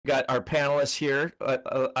got our panelists here.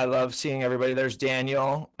 I love seeing everybody. There's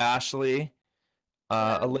Daniel, Ashley,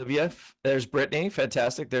 Hello. Olivia. There's Brittany.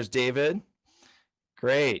 Fantastic. There's David.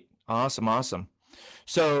 Great. Awesome. Awesome.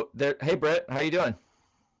 So there. Hey, Britt. How you doing?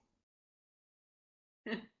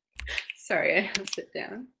 Sorry, I have to sit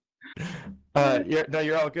down.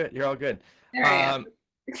 You're all good. You're all good. There I am. Um,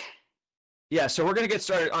 yeah. So we're gonna get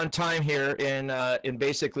started on time here in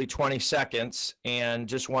basically 20 seconds, and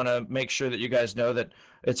just want to make sure that you guys know that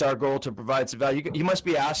it's our goal to provide some value. You must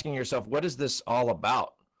be asking yourself, what is this all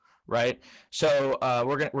about? Right? So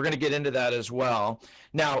we're gonna get into that as well.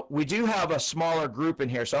 Now we do have a smaller group in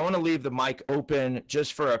here, so I want to leave the mic open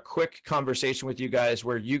just for a quick conversation with you guys,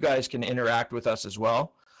 where you guys can interact with us as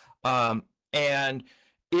well. And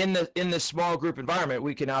in this small group environment,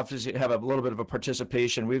 we can obviously have a little bit of a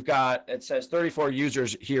participation. We've got, it says 34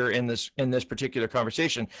 users here in this particular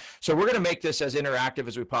conversation, so we're going to make this as interactive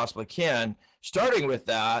as we possibly can. Starting with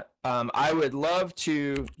that, I would love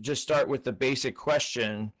to just start with the basic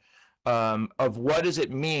question of what does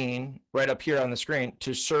it mean, right up here on the screen,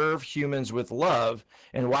 to serve humans with love,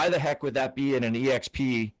 and why the heck would that be in an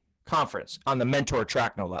EXP conference on the mentor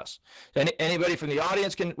track, no less. Anybody from the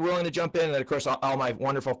audience can willing to jump in, and then of course all my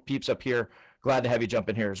wonderful peeps up here, glad to have you jump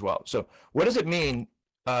in here as well. So what does it mean?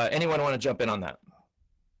 Anyone want to jump in on that?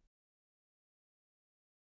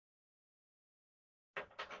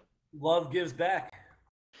 Love gives back.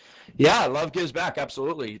 Yeah, love gives back.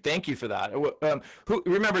 Absolutely. Thank you for that.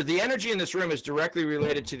 Remember, the energy in this room is directly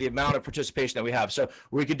related to the amount of participation that we have. So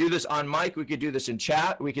we could do this on mic. We could do this in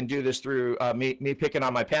chat. We can do this through me picking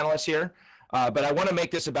on my panelists here. But I want to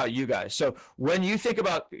make this about you guys. So when you think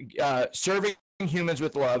about serving humans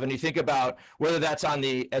with love, and you think about whether that's on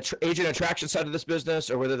the agent attraction side of this business,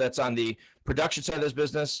 or whether that's on the production side of this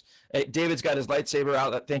business, David's got his lightsaber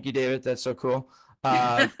out. Thank you, David. That's so cool.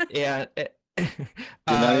 And Did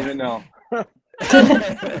not even know.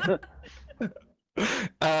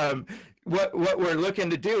 What we're looking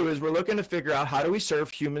to do is we're looking to figure out, how do we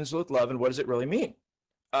serve humans with love, and what does it really mean?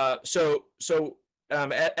 So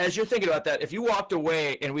as you're thinking about that, if you walked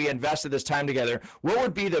away and we invested this time together, what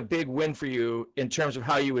would be the big win for you in terms of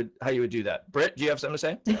how you would do that? Britt, do you have something to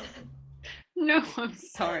say? No, I'm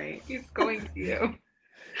sorry. He's going to you.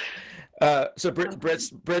 So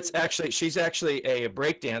Britt's actually, she's actually a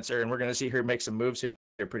break dancer, and we're going to see her make some moves here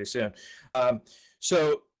pretty soon.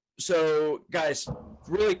 So guys,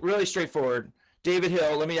 really straightforward. David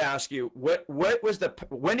Hill, let me ask you,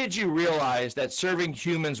 when did you realize that serving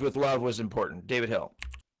humans with love was important? David Hill.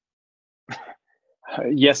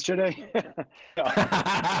 Yesterday.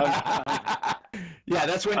 Yeah,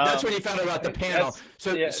 that's when you found out about the panel.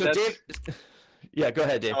 So Dave, yeah, go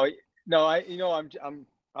ahead, Dave.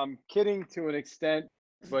 I'm kidding to an extent,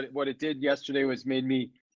 but what it did yesterday was made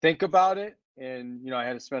me think about it, and I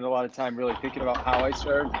had to spend a lot of time really thinking about how I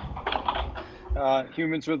serve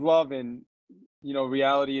humans with love. And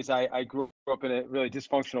reality is I grew up in a really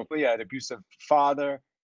dysfunctional family. I had an abusive father,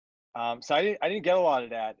 so I didn't get a lot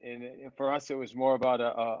of that. And for us, it was more about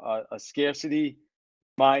a scarcity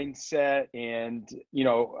mindset, and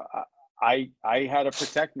I had to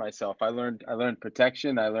protect myself. I learned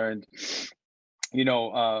protection. I learned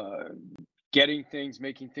getting things,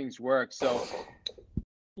 making things work. So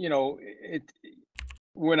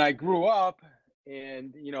when I grew up,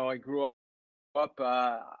 and I grew up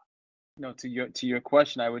to your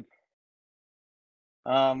question, I would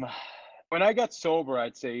when I got sober,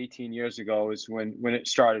 I'd say 18 years ago is when it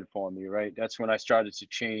started for me, right? That's when I started to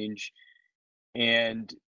change.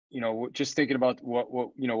 And just thinking about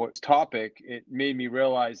what topic, it made me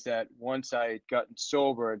realize that once I had gotten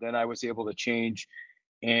sober, then I was able to change,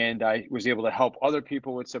 and I was able to help other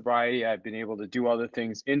people with sobriety. I've been able to do other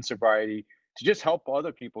things in sobriety to just help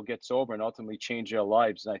other people get sober and ultimately change their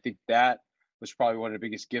lives. And I think that was probably one of the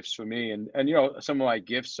biggest gifts for me. And some of my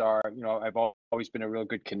gifts are, I've always been a real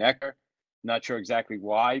good connector. Not sure exactly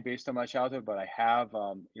why based on my childhood, but I have.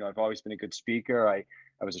 I've always been a good speaker. I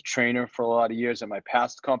was a trainer for a lot of years at my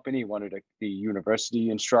past company, wanted to be university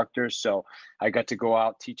instructor. So I got to go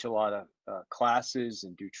out, teach a lot of classes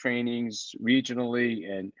and do trainings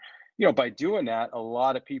regionally. And, by doing that, a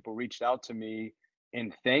lot of people reached out to me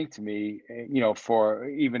and thanked me, for,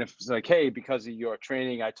 even if it's like, hey, because of your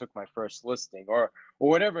training, I took my first listing, or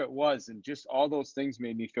whatever it was. And just all those things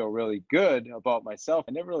made me feel really good about myself.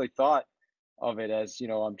 I never really thought of it as,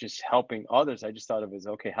 I'm just helping others. I just thought of it as,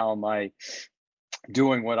 okay, how am I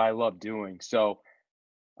doing what I love doing? So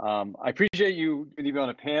I appreciate you being on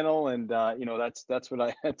a panel, and that's what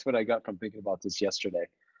I got from thinking about this yesterday.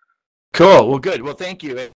 Cool. Well, good. Well, thank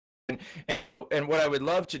you. And and what I would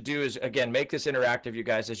love to do is, again, make this interactive, you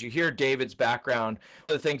guys. As you hear David's background,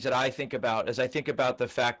 one of the things that I think about is I think about the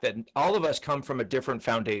fact that all of us come from a different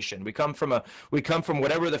foundation. We come from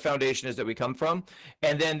whatever the foundation is that we come from.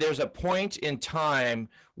 And then there's a point in time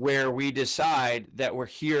where we decide that we're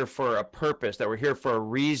here for a purpose, that we're here for a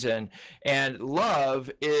reason. And love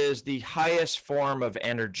is the highest form of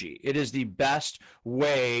energy. It is the best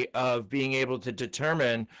way of being able to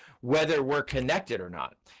determine whether we're connected or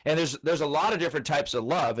not. And there's a lot of different types of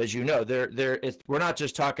love, as you know. We're not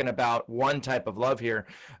just talking about one type of love here.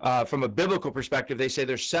 From a biblical perspective, they say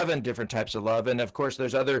there's 7 different types of love, and of course,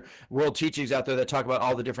 there's other world teachings out there that talk about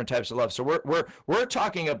all the different types of love. So we're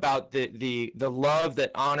talking about the love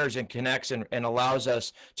that honors and connects and allows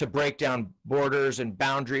us to break down borders and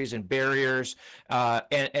boundaries and barriers,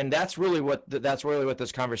 and that's really what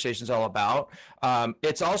this conversation is all about.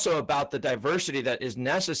 It's also about the diversity that is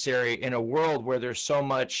necessary in a world where there's so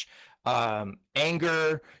much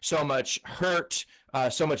anger, so much hurt,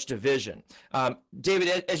 so much division.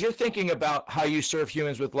 David, as you're thinking about how you serve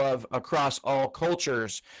humans with love across all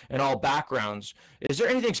cultures and all backgrounds, is there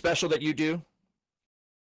anything special that you do?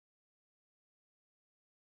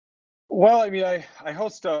 Well, I mean, I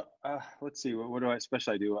host a let's see, what do I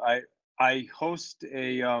especially do? I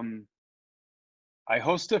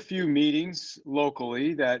host a few meetings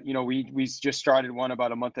locally that, we just started one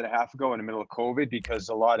about a month and a half ago in the middle of COVID, because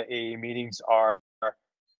a lot of AA meetings are,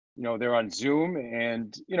 they're on Zoom,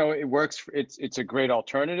 and, it works. It's a great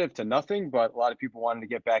alternative to nothing, but a lot of people wanted to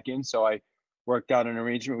get back in. So I worked out an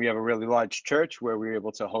arrangement. We have a really large church where we were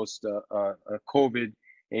able to host a COVID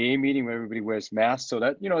AA meeting where everybody wears masks. So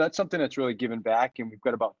that, that's something that's really given back. And we've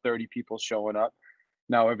got about 30 people showing up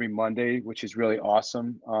now every Monday, which is really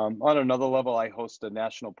awesome. On another level, I host a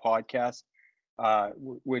national podcast,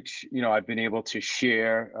 which, I've been able to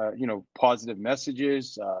share, positive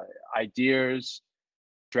messages, ideas,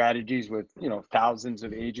 strategies with, thousands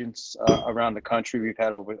of agents around the country. We've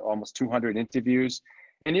had over almost 200 interviews.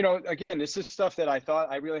 And, again, this is stuff that I thought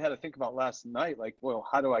I really had to think about last night. Like, well,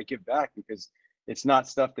 how do I give back? Because it's not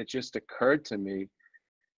stuff that just occurred to me.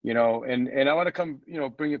 And I want to come,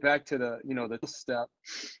 bring it back to the step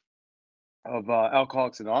of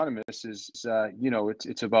Alcoholics Anonymous is,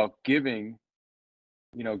 it's about giving,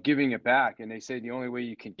 giving it back. And they say the only way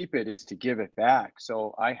you can keep it is to give it back.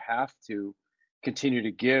 So I have to continue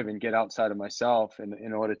to give and get outside of myself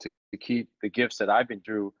in order to keep the gifts that I've been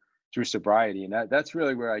through sobriety. And that's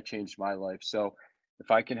really where I changed my life. So if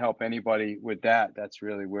I can help anybody with that, that's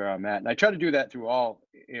really where I'm at. And I try to do that through all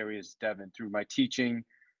areas, Devin, through my teaching,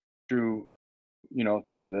 through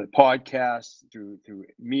the podcast, through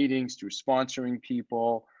meetings, through sponsoring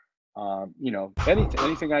people,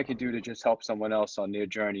 anything I can do to just help someone else on their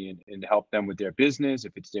journey and help them with their business,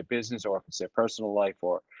 if it's their business or if it's their personal life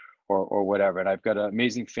or whatever. And I've got an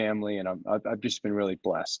amazing family, and I've just been really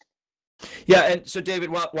blessed. Yeah, and so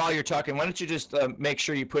David, while you're talking, why don't you just make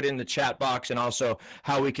sure you put in the chat box and also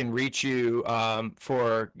how we can reach you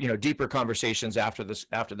for deeper conversations after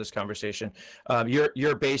this conversation.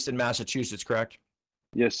 You're based in Massachusetts, correct?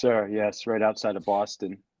 Yes, sir. Yes, right outside of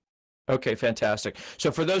Boston. Okay, fantastic.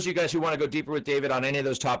 So for those of you guys who want to go deeper with David on any of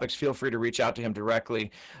those topics, feel free to reach out to him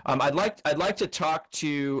directly. I'd like to talk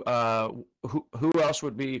to who else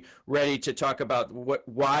would be ready to talk about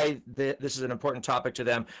why this is an important topic to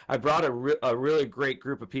them. I brought a really great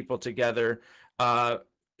group of people together.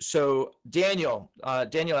 So Daniel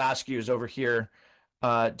Askew is over here.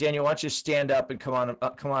 Daniel, why don't you stand up and come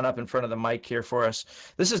on up in front of the mic here for us.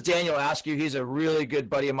 This is Daniel Askew. He's a really good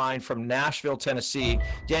buddy of mine from Nashville, Tennessee.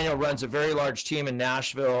 Daniel runs a very large team in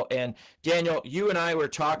Nashville. And Daniel, you and I were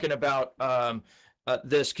talking about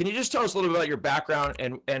this. Can you just tell us a little bit about your background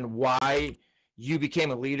and why you became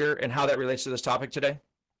a leader and how that relates to this topic today?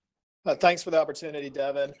 Thanks for the opportunity,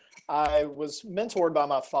 Devin. I was mentored by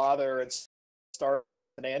my father and started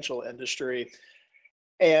in the financial industry,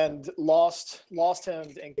 and lost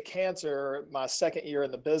him to cancer my second year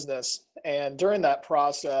in the business. And during that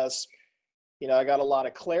process, I got a lot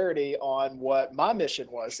of clarity on what my mission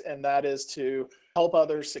was, and that is to help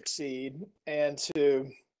others succeed and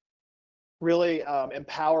to really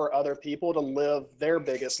empower other people to live their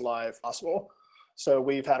biggest life possible. So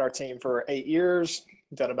we've had our team for 8 years,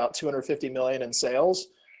 done about 250 million in sales,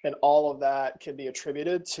 and all of that can be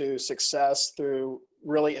attributed to success through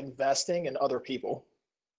really investing in other people.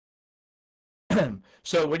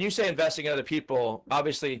 So when you say investing in other people,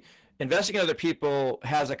 obviously investing in other people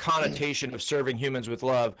has a connotation of serving humans with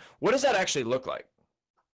love. What does that actually look like?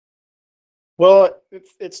 Well,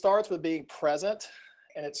 it starts with being present,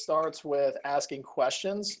 and it starts with asking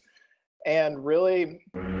questions and really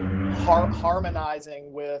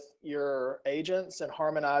harmonizing with your agents and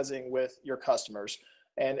harmonizing with your customers.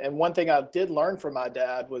 And one thing I did learn from my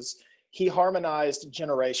dad was he harmonized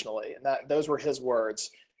generationally, and those were his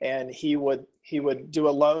words. And he would do a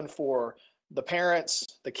loan for the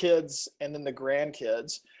parents, the kids, and then the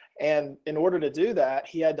grandkids. And in order to do that,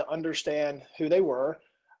 he had to understand who they were,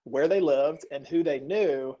 where they lived, and who they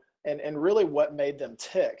knew, and really what made them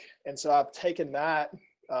tick. And so I've taken that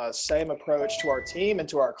same approach to our team and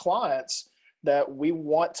to our clients, that we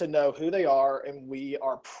want to know who they are and we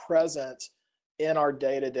are present in our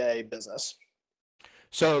day-to-day business.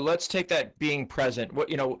 So let's take that being present. What,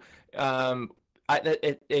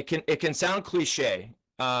 it can sound cliche.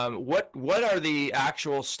 What are the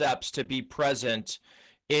actual steps to be present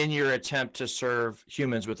in your attempt to serve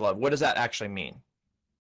humans with love? What does that actually mean?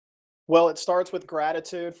 Well, it starts with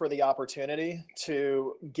gratitude for the opportunity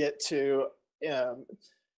to get to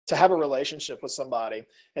have a relationship with somebody.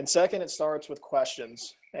 And second, it starts with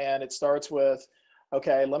questions. And it starts with,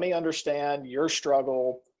 okay, let me understand your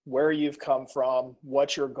struggle, where you've come from,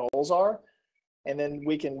 what your goals are. And then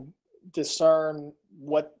we can discern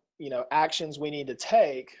what, actions we need to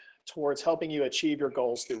take towards helping you achieve your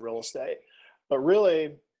goals through real estate. But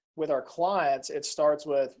really, with our clients, it starts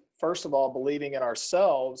with, first of all, believing in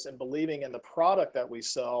ourselves and believing in the product that we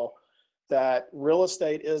sell, that real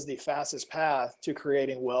estate is the fastest path to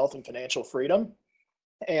creating wealth and financial freedom.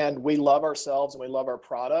 And we love ourselves and we love our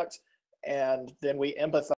product. And then we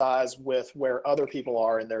empathize with where other people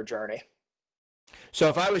are in their journey. So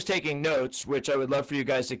if I was taking notes, which I would love for you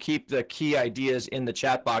guys to keep the key ideas in the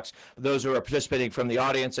chat box, those who are participating from the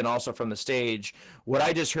audience and also from the stage, what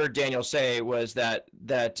I just heard Daniel say was that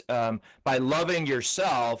by loving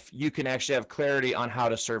yourself, you can actually have clarity on how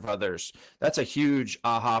to serve others. That's a huge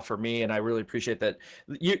aha for me, and I really appreciate that.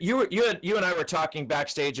 You and I were talking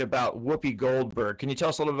backstage about Whoopi Goldberg. Can you tell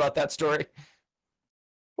us a little bit about that story?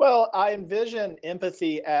 Well, I envision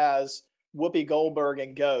empathy as Whoopi Goldberg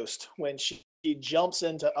in Ghost, when she jumps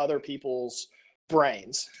into other people's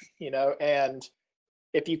brains, and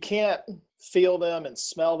if you can't feel them and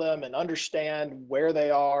smell them and understand where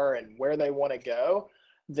they are and where they want to go,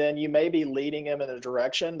 then you may be leading them in a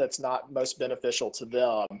direction that's not most beneficial to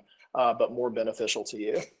them, but more beneficial to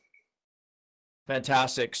you.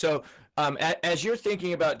 Fantastic. So as you're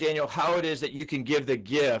thinking about, Daniel, how it is that you can give the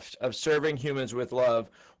gift of serving humans with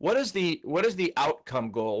love, what is the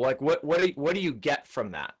outcome goal? Like what do you get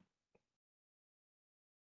from that?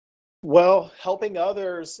 Well, helping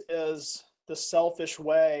others is the selfish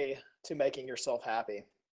way to making yourself happy.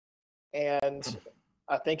 And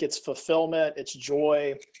I think it's fulfillment, it's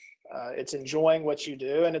joy, it's enjoying what you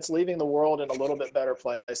do, and it's leaving the world in a little bit better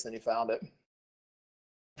place than you found it.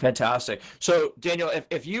 Fantastic. So Daniel,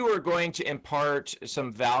 if you were going to impart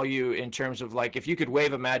some value in terms of, like, if you could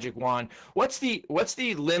wave a magic wand, what's the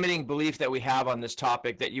limiting belief that we have on this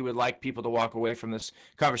topic that you would like people to walk away from this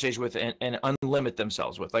conversation with and unlimit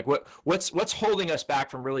themselves with? Like what's holding us back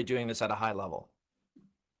from really doing this at a high level?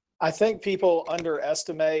 I think people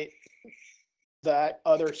underestimate that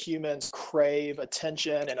other humans crave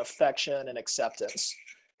attention and affection and acceptance.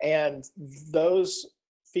 And those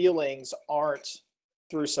feelings aren't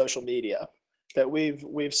through social media. That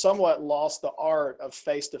we've somewhat lost the art of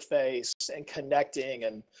face-to-face and connecting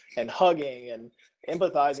and hugging and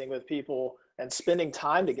empathizing with people and spending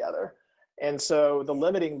time together. And so the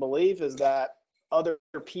limiting belief is that other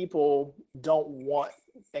people don't want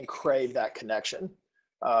and crave that connection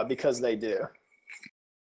because they do.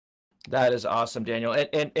 That is awesome, Daniel.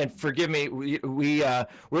 And forgive me, we're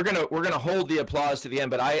gonna hold the applause to the end,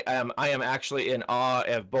 but I am actually in awe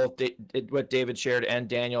of both what David shared and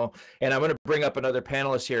Daniel. And I'm going to bring up another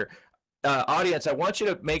panelist here. Audience, I want you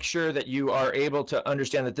to make sure that you are able to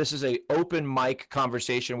understand that this is an open mic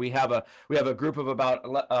conversation. We have a group of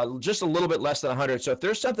about just a little bit less than 100. So if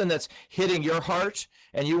there's something that's hitting your heart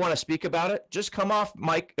and you want to speak about it, just come off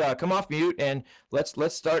mic, come off mute, and let's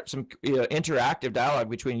start some interactive dialogue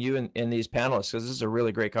between you and these panelists, because this is a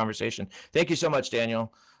really great conversation. Thank you so much,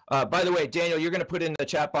 Daniel. By the way, Daniel, you're going to put in the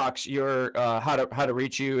chat box your how to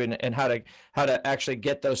reach you and how to actually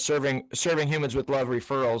get those serving humans with love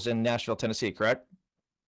referrals in Nashville, Tennessee, correct?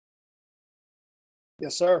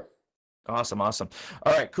 Yes, sir. Awesome. All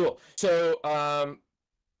right, cool. So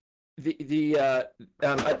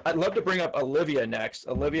I'd love to bring up Olivia next.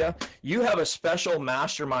 Olivia, you have a special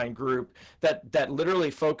mastermind group that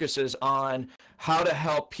literally focuses on how to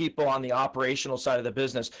help people on the operational side of the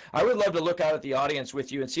business. I would love to look out at the audience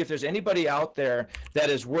with you and see if there's anybody out there that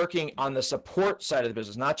is working on the support side of the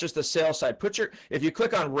business, not just the sales side. If you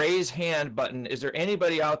click on raise hand button, is there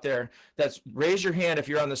anybody out there raise your hand if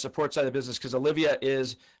you're on the support side of the business? Because Olivia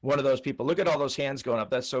is one of those people. Look at all those hands going up.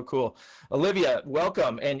 That's so cool. Olivia,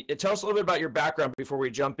 welcome. And tell us a little bit about your background before we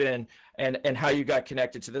jump in, and how you got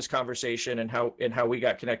connected to this conversation, and how we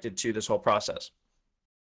got connected to this whole process.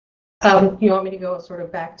 You want me to go sort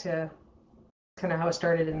of back to kind of how it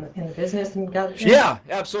started in the business and got there? Yeah,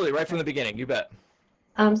 absolutely. Right from the beginning. You bet.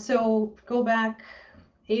 So go back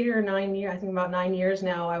 8 or 9 years, I think about 9 years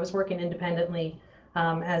now, I was working independently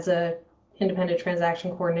as a independent transaction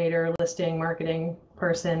coordinator, listing, marketing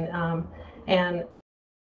person. And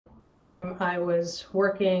I was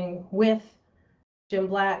working with Jim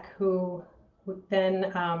Black, who then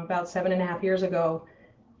about 7.5 years ago,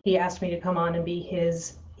 he asked me to come on and be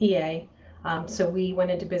his EA. So we went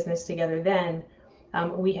into business together then.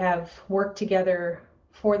 We have worked together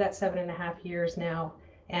for that 7.5 years now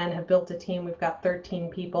and have built a team. We've got 13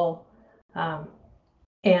 people.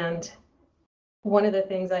 And one of the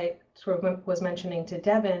things I sort of was mentioning to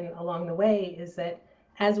Devin along the way is that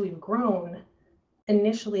as we've grown,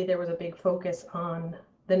 initially there was a big focus on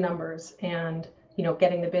the numbers and, you know,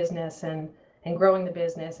 getting the business and growing the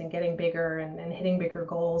business and getting bigger and hitting bigger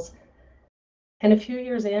goals. And a few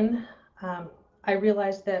years in, I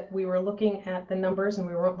realized that we were looking at the numbers and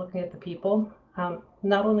we weren't looking at the people.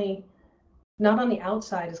 Not on the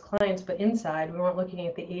outside as clients, but inside, we weren't looking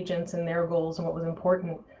at the agents and their goals and what was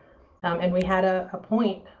important. And we had a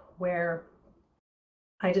point where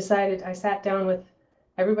I sat down with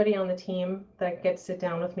everybody on the team that get to sit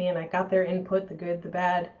down with me, and I got their input, the good, the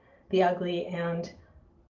bad, the ugly, and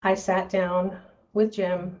I sat down with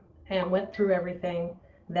Jim and went through everything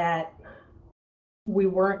that we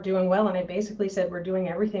weren't doing well, and I basically said we're doing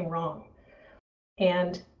everything wrong.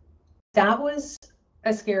 And that was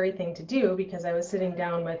a scary thing to do because I was sitting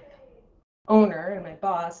down with owner and my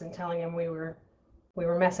boss and telling him we were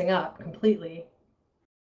messing up completely.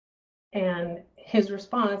 And his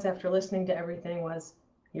response after listening to everything was,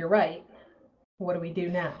 "You're right. What do we do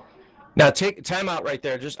now?" Now take time out right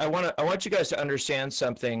there. I want you guys to understand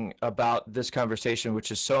something about this conversation,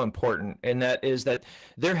 which is so important. And that is that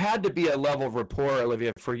there had to be a level of rapport,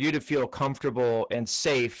 Olivia, for you to feel comfortable and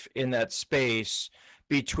safe in that space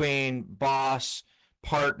between boss,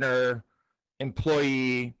 partner,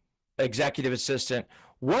 employee, executive assistant.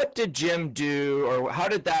 What did Jim do, or how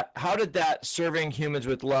did that serving humans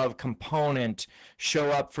with love component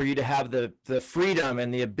show up for you to have the freedom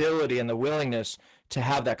and the ability and the willingness to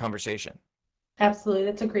have that conversation? Absolutely,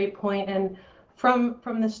 that's a great point. And from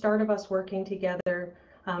the start of us working together,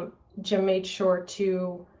 Jim made sure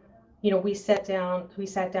to, you know, we sat down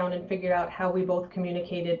and figured out how we both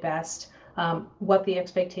communicated best, what the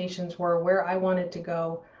expectations were, where I wanted to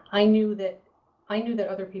go. I knew that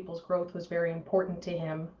other people's growth was very important to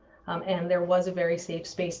him, and there was a very safe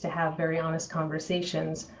space to have very honest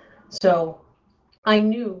conversations. So I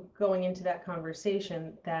knew going into that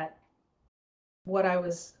conversation that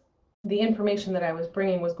the information that I was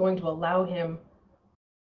bringing was going to allow him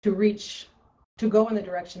to go in the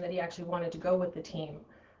direction that he actually wanted to go with the team.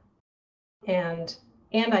 And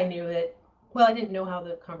I knew that, well, I didn't know how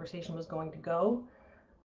the conversation was going to go,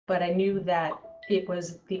 but I knew that it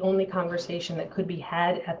was the only conversation that could be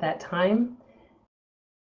had at that time,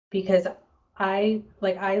 because I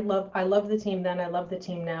love the team then, I love the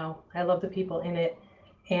team now, I love the people in it,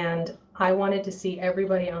 and I wanted to see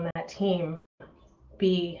everybody on that team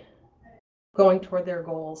be going toward their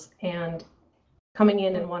goals and coming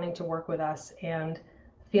in and wanting to work with us and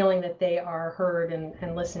feeling that they are heard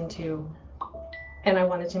and listened to. And I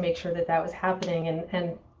wanted to make sure that that was happening.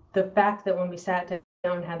 And the fact that when we sat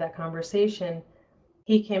down and had that conversation,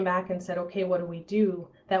 he came back and said, "Okay, what do we do?"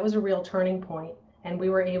 That was a real turning point. And we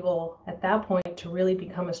were able at that point to really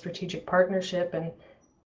become a strategic partnership.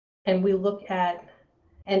 And we look at,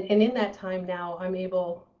 and in that time now, I'm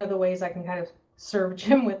able, one of the ways I can kind of serve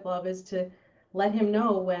Jim with love is to let him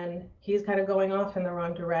know when he's kind of going off in the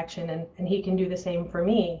wrong direction, and he can do the same for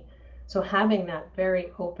me. So having that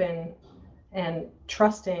very open and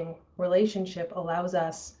trusting relationship allows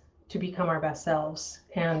us to become our best selves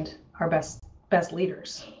and our best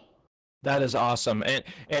leaders. That is awesome. And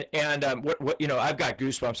what I've got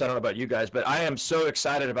goosebumps. I don't know about you guys, but I am so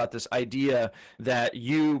excited about this idea that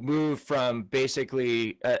you move from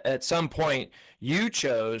basically at some point you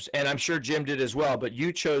chose, and I'm sure Jim did as well, but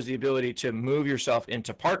you chose the ability to move yourself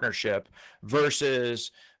into partnership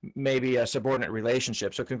versus maybe a subordinate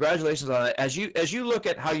relationship. So congratulations on that. As you look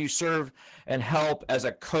at how you serve and help as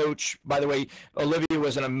a coach, by the way, Olivia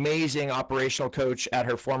was an amazing operational coach at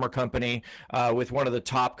her former company with one of the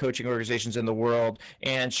top coaching organizations in the world,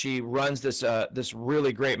 and she runs this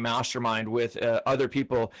really great mastermind with other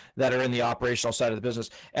people that are in the operational side of the business.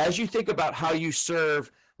 As you think about how you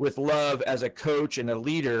serve with love as a coach and a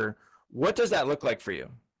leader, what does that look like for you?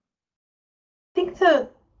 I think the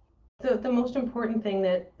most important thing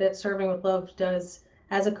that serving with love does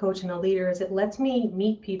as a coach and a leader is it lets me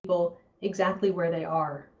meet people exactly where they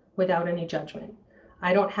are without any judgment.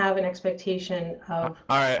 I don't have an expectation of.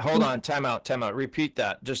 All right, hold on, time out. Repeat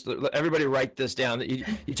that. Just let everybody write this down.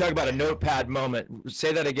 You talk about a notepad moment.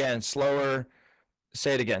 Say that again, slower.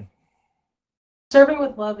 Say it again. Serving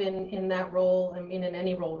with love in that role, I mean, in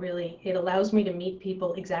any role really, it allows me to meet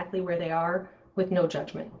people exactly where they are with no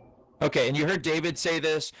judgment. Okay, and you heard David say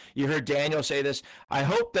this, you heard Daniel say this. I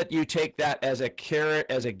hope that you take that as a carrot,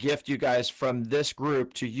 as a gift, you guys, from this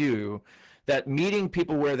group to you, that meeting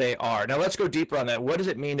people where they are. Now let's go deeper on that. What does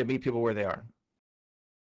it mean to meet people where they are?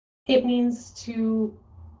 It means to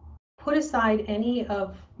put aside any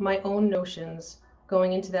of my own notions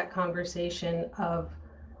going into that conversation of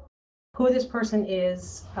who this person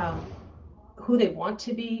is, who they want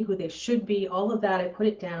to be, who they should be, all of that. I put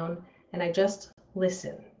it down and I just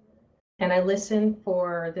listen. And I listen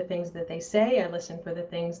for the things that they say. I listen for the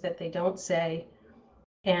things that they don't say.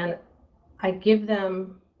 And I give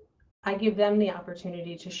them the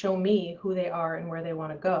opportunity to show me who they are and where they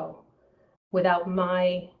want to go without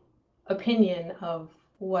my opinion of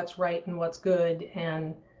what's right and what's good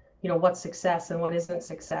and what's success and what isn't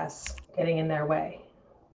success getting in their way.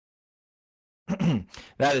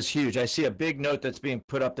 That is huge. I see a big note that's being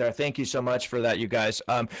put up there. Thank you so much for that, you guys.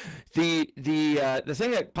 The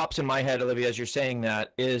thing that pops in my head, Olivia, as you're saying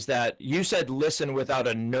that, is that you said listen without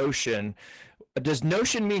a notion. Does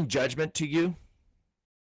notion mean judgment to you?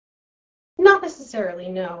 Not necessarily,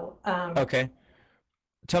 no. Okay.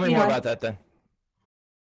 Tell me more about that then.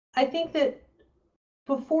 I think that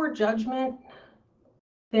before judgment,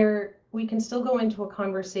 we can still go into a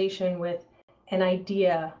conversation with an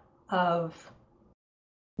idea of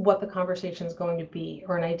what the conversation is going to be,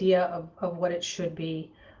 or an idea of what it should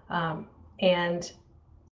be. And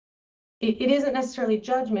it isn't necessarily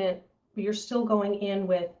judgment, but you're still going in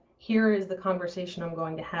with, here is the conversation I'm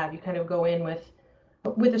going to have. You kind of go in with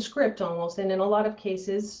a script almost. And in a lot of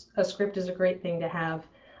cases, a script is a great thing to have.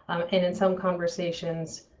 And in some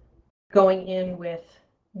conversations, going in with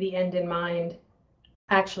the end in mind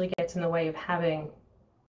actually gets in the way of having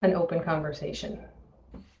an open conversation.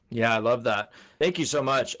 Yeah, I love that. Thank you so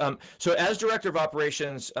much. So as director of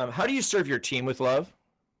operations, how do you serve your team with love?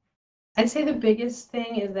 I'd say the biggest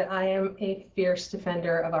thing is that I am a fierce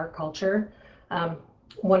defender of our culture.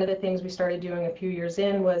 One of the things we started doing a few years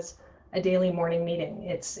in was a daily morning meeting.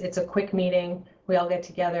 It's a quick meeting. We all get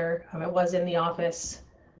together. It was in the office.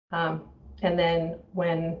 And then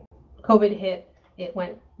when COVID hit, it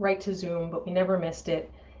went right to Zoom, but we never missed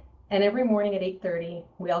it. And every morning at 8:30,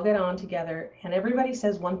 we all get on together and everybody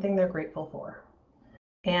says one thing they're grateful for.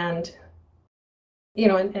 And,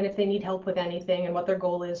 and if they need help with anything and what their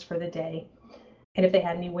goal is for the day, and if they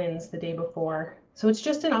had any wins the day before. So it's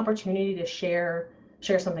just an opportunity to share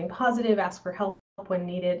something positive, ask for help when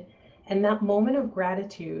needed. And that moment of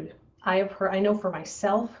gratitude, I know for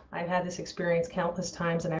myself, I've had this experience countless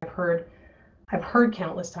times, and I've heard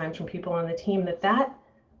countless times from people on the team that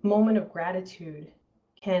moment of gratitude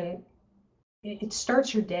it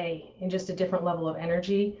starts your day in just a different level of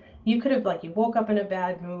energy. You could have, you woke up in a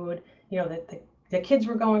bad mood, the kids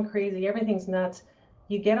were going crazy, everything's nuts.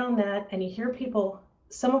 You get on that and you hear people,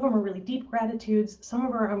 some of them are really deep gratitudes, some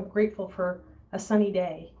of them are, I'm grateful for a sunny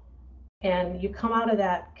day. And you come out of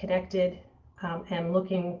that connected and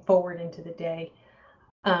looking forward into the day.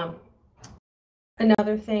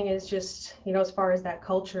 Another thing is just, as far as that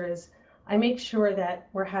culture is, I make sure that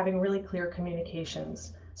we're having really clear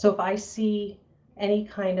communications. So if I see any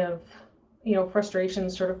kind of, frustration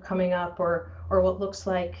sort of coming up or what looks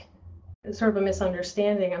like sort of a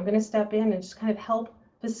misunderstanding, I'm going to step in and just kind of help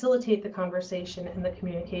facilitate the conversation and the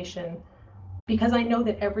communication, because I know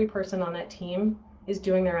that every person on that team is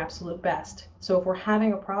doing their absolute best. So if we're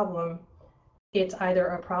having a problem, it's either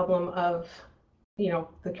a problem of,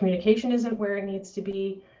 the communication isn't where it needs to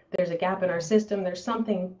be, there's a gap in our system, there's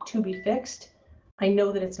something to be fixed. I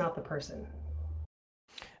know that it's not the person.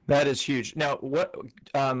 That is huge. Now,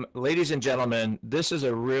 ladies and gentlemen, this is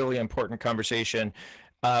a really important conversation.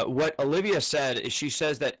 What Olivia said is she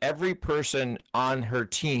says that every person on her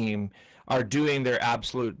team are doing their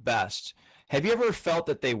absolute best. Have you ever felt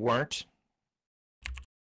that they weren't?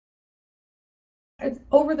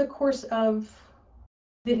 Over the course of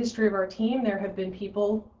the history of our team, there have been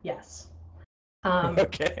people, yes.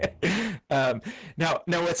 Okay. Now,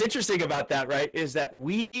 what's interesting about that, right, is that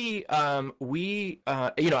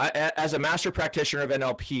as a master practitioner of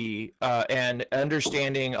NLP and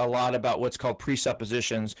understanding a lot about what's called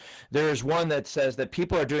presuppositions, there is one that says that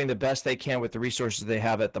people are doing the best they can with the resources they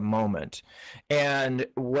have at the moment. And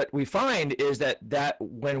what we find is that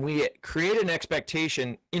when we create an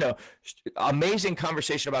expectation, amazing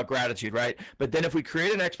conversation about gratitude, right? But then if we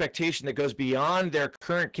create an expectation that goes beyond their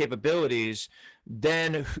current capabilities,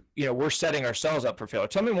 then we're setting ourselves up for failure.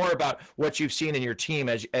 Tell me more about what you've seen in your team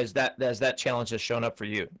as that challenge has shown up for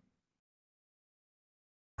you.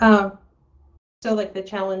 So like the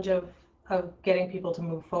challenge of getting people to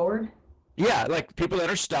move forward. Yeah, like people that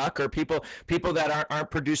are stuck, or people that aren't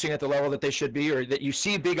producing at the level that they should be, or that you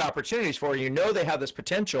see big opportunities for. They have this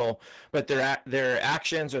potential, but their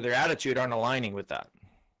actions or their attitude aren't aligning with that.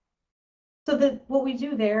 So what we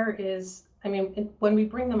do there is, when we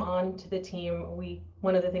bring them on to the team,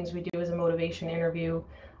 one of the things we do is a motivation interview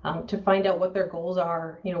to find out what their goals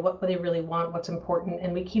are, what they really want, what's important,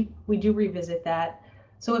 and we do revisit that.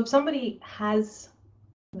 So if somebody has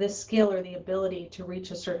the skill or the ability to reach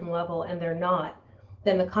a certain level and they're not,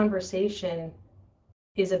 then the conversation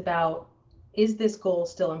is about, is this goal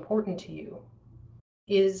still important to you?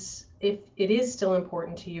 If it is still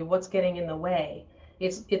important to you, what's getting in the way?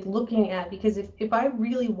 It's looking at, because if I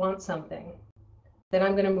really want something, then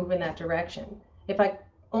I'm going to move in that direction. If I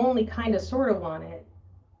only kind of sort of want it,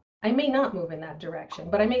 I may not move in that direction,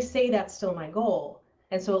 but I may say that's still my goal.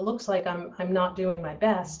 And so it looks like I'm not doing my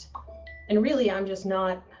best. And really, I'm just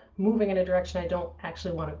not moving in a direction I don't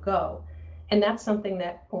actually want to go. And that's something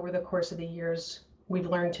that over the course of the years, we've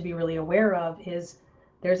learned to be really aware of, is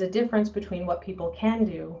there's a difference between what people can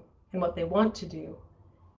do and what they want to do.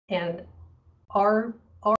 And our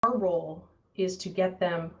role is to get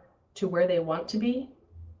them to where they want to be.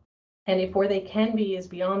 And if where they can be is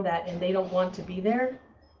beyond that and they don't want to be there,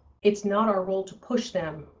 it's not our role to push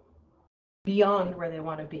them beyond where they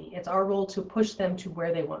want to be. It's our role to push them to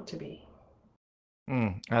where they want to be.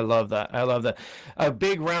 I love that. I love that. A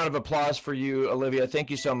big round of applause for you, Olivia. Thank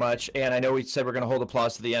you so much. And I know we said we're going to hold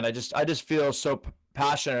applause to the end. I just feel so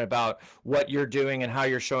passionate about what you're doing and how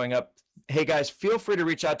you're showing up. Hey guys, feel free to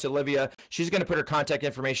reach out to Olivia. She's going to put her contact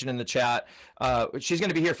information in the chat. She's going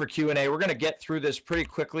to be here for Q&A. We're going to get through this pretty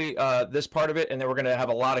quickly, this part of it, and then we're going to have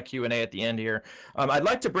a lot of Q&A at the end here. I'd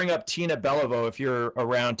like to bring up Tina Beliveau if you're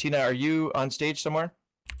around. Tina, are you on stage somewhere?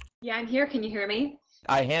 Yeah, I'm here. Can you hear me?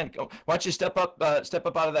 Why don't you step up out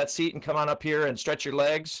of that seat and come on up here and stretch your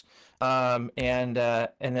legs, and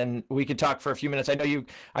then we can talk for a few minutes. I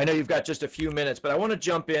know you've got just a few minutes, but I want to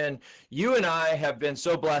jump in. You and I have been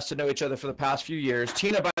so blessed to know each other for the past few years.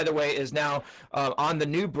 Tina, by the way, is now on the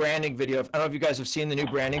new branding video. I don't know if you guys have seen the new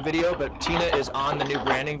branding video, but Tina is on the new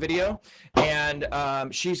branding video, and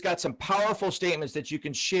she's got some powerful statements that you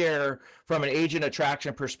can share from an agent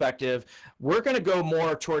attraction perspective. We're going to go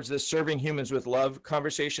more towards this serving humans with love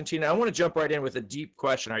conversation, Tina. I want to jump right in with a deep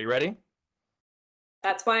question. Are you ready?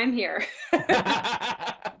 That's why I'm here.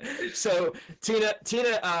 So Tina,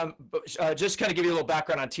 just kind of give you a little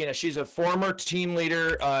background on Tina. She's a former team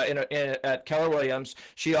leader at Keller Williams.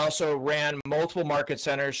 She also ran multiple market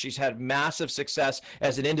centers. She's had massive success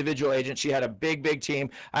as an individual agent. She had a big team.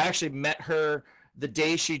 I actually met her the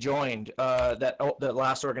day she joined that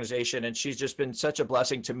last organization, and she's just been such a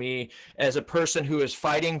blessing to me as a person who is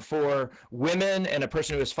fighting for women and a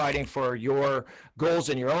person who is fighting for your goals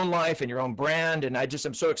in your own life and your own brand. And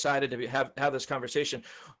I'm so excited to have this conversation.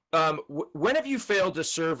 When have you failed to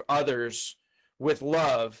serve others with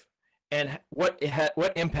love, and what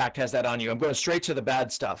impact has that on you? I'm going straight to the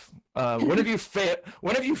bad stuff. When have you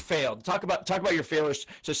failed? Talk about your failures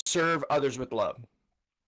to serve others with love.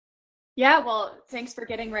 Yeah, well, thanks for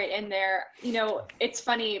getting right in there. It's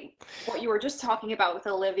funny what you were just talking about with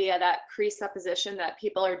Olivia, that presupposition that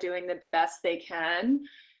people are doing the best they can.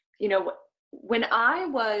 When I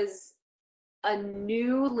was a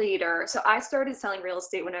new leader, so I started selling real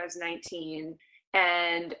estate when I was 19,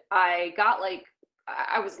 and I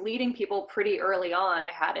was leading people pretty early on.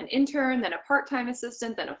 I had an intern, then a part-time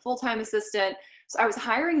assistant, then a full-time assistant. So I was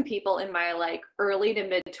hiring people in my early to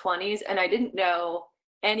mid 20s, and I didn't know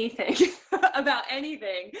anything about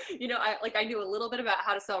anything. I knew a little bit about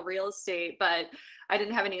how to sell real estate, but I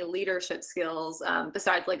didn't have any leadership skills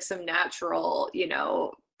besides like some natural,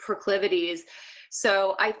 proclivities.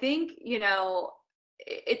 So I think,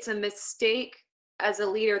 it's a mistake as a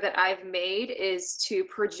leader that I've made is to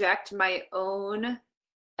project my own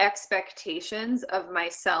expectations of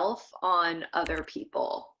myself on other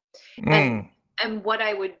people. And what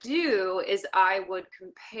I would do is I would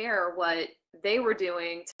compare what they were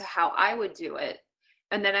doing to how I would do it.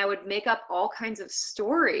 And then I would make up all kinds of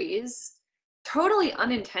stories totally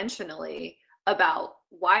unintentionally about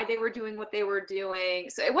why they were doing what they were doing.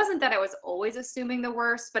 So it wasn't that I was always assuming the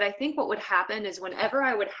worst, but I think what would happen is whenever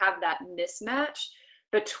I would have that mismatch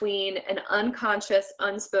between an unconscious,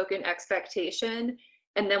 unspoken expectation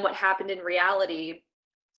and then what happened in reality,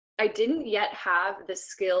 I didn't yet have the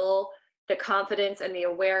skill, the confidence, and the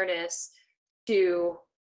awareness to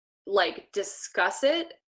like discuss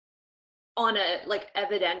it on a like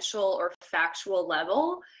evidential or factual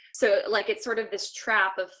level. So like it's sort of this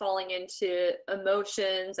trap of falling into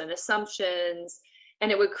emotions and assumptions,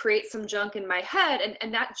 and it would create some junk in my head.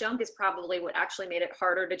 And that junk is probably what actually made it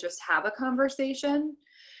harder to just have a conversation,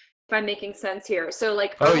 if I'm making sense here. So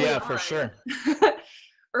like, oh yeah, for sure.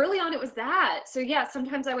 Early on, it was that. So yeah,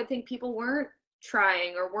 sometimes I would think people weren't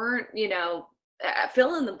trying or weren't,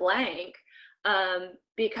 fill in the blank,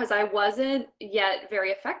 because I wasn't yet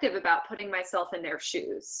very effective about putting myself in their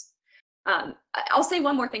shoes. I'll say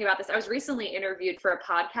one more thing about this. I was recently interviewed for a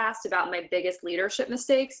podcast about my biggest leadership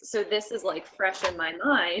mistakes. So this is like fresh in my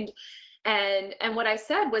mind. And what I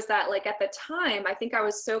said was that like at the time, I think I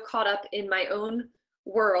was so caught up in my own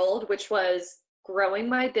world, which was growing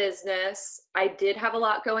my business. I did have a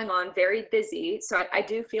lot going on, very busy. So I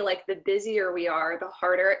do feel like the busier we are, the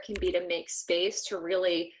harder it can be to make space to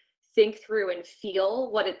really think through and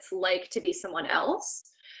feel what it's like to be someone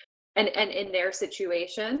else and in their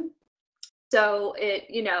situation. So it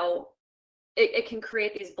can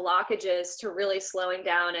create these blockages to really slowing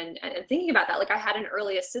down and thinking about that. Like I had an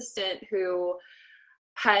early assistant who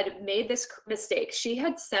had made this mistake. She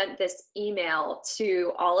had sent this email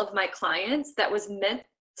to all of my clients that was meant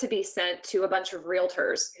to be sent to a bunch of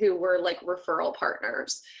realtors who were like referral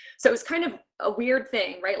partners. So it was kind of a weird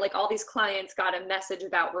thing, right? Like all these clients got a message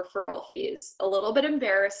about referral fees, a little bit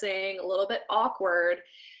embarrassing, a little bit awkward.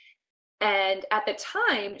 And at the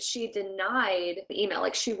time, she denied the email,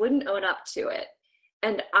 like she wouldn't own up to it.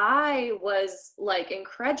 And I was like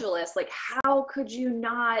incredulous, like, how could you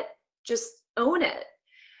not just own it?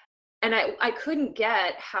 And I couldn't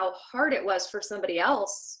get how hard it was for somebody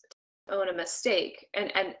else to own a mistake.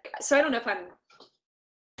 And so I don't know if I'm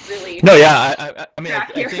really no, yeah, I mean, I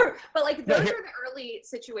think, but like those are the early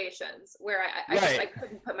situations where I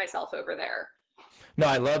couldn't put myself over there. No,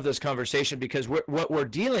 I love this conversation because what we're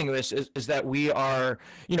dealing with is that we are,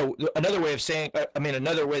 another way of saying,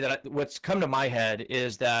 another way that what's come to my head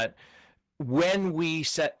is that when we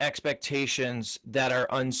set expectations that are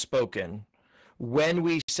unspoken, when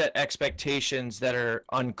we set expectations that are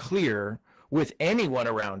unclear with anyone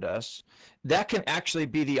around us, that can actually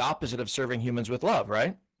be the opposite of serving humans with love,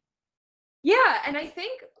 right? Yeah. And I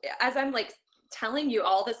think as I'm like telling you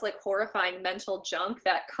all this like horrifying mental junk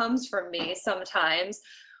that comes from me sometimes,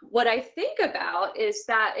 what I think about is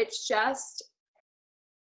that it's just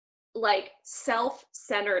like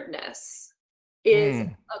self-centeredness is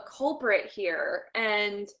a culprit here.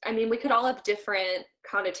 And I mean, we could all have different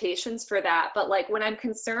connotations for that, but like when I'm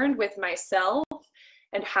concerned with myself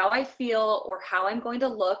and how I feel or how I'm going to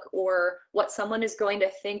look or what someone is going to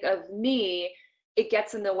think of me, it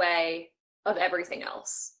gets in the way of everything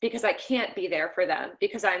else because I can't be there for them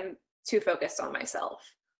because I'm too focused on myself.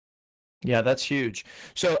 Yeah, that's huge.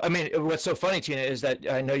 So, I mean, what's so funny, Tina, is that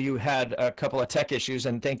I know you had a couple of tech issues,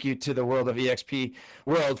 and thank you to the World of EXP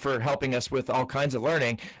World for helping us with all kinds of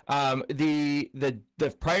learning. The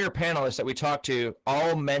prior panelists that we talked to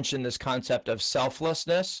all mentioned this concept of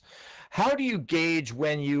selflessness. How do you gauge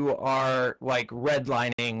when you are like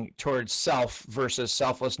redlining towards self versus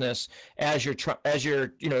selflessness as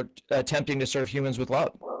you're attempting to serve humans with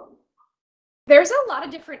love? There's a lot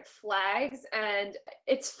of different flags, and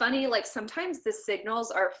it's funny, like sometimes the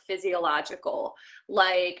signals are physiological.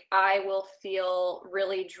 Like I will feel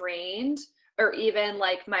really drained, or even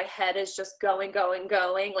like my head is just going,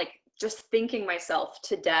 like just thinking myself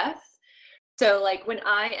to death. So like when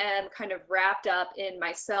I am kind of wrapped up in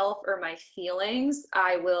myself or my feelings,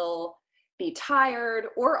 I will be tired,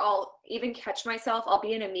 or I'll even catch myself. I'll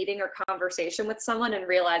be in a meeting or conversation with someone and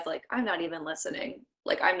realize like I'm not even listening.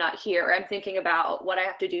 Like I'm not here. I'm thinking about what I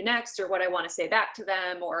have to do next or what I want to say back to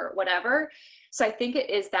them or whatever. So I think it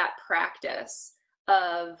is that practice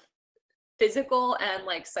of physical and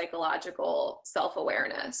like psychological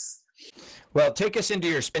self-awareness. Well, take us into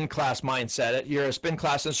your spin class mindset. You're a spin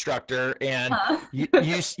class instructor, and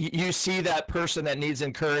you see that person that needs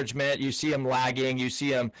encouragement. You see them lagging. You see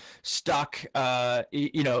them stuck. Where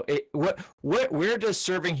does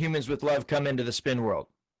serving humans with love come into the spin world?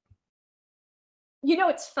 You know,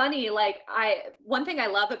 it's funny, like one thing I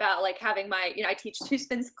love about like having my, I teach 2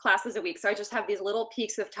 spin classes a week. So I just have these little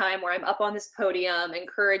peaks of time where I'm up on this podium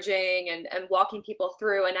encouraging and walking people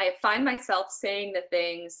through. And I find myself saying the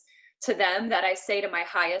things to them that I say to my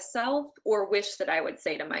highest self or wish that I would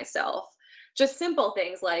say to myself. Just simple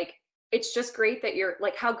things like, it's just great that you're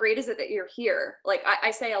like, how great is it that you're here? Like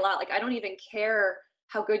I say a lot, like, I don't even care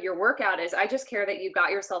how good your workout is. I just care that you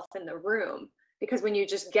got yourself in the room, because when you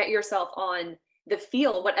just get yourself on the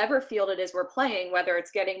field, whatever field it is we're playing, whether it's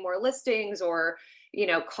getting more listings or,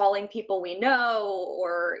 calling people we know,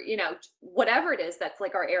 or, whatever it is that's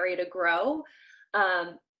like our area to grow,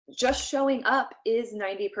 just showing up is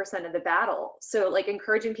 90% of the battle. So like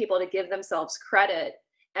encouraging people to give themselves credit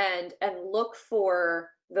and look for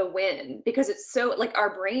the win, because it's so like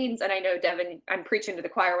our brains, and I know, Devin, I'm preaching to the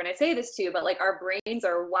choir when I say this to you, but like our brains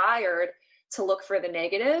are wired to look for the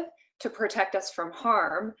negative to protect us from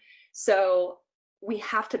harm. So we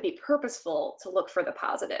have to be purposeful to look for the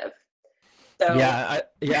positive. So Yeah,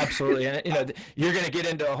 absolutely. And you're going to get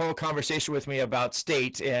into a whole conversation with me about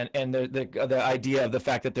state and the idea of the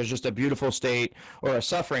fact that there's just a beautiful state or a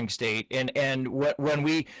suffering state. And when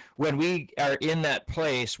we are in that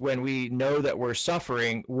place, when we know that we're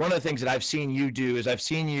suffering, one of the things that I've seen you do is I've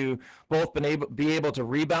seen you both be able to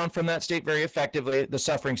rebound from that state very effectively, the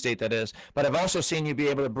suffering state that is, but I've also seen you be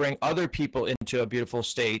able to bring other people into a beautiful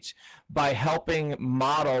state by helping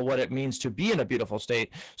model what it means to be in a beautiful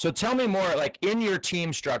state. So tell me more, like in your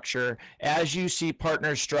team structure, as you see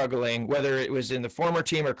partners struggling, whether it was in the former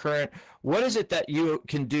team or current, what is it that you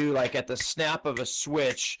can do like at the snap of a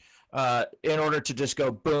switch in order to just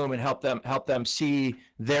go boom and help them see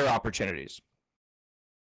their opportunities?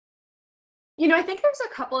 I think there's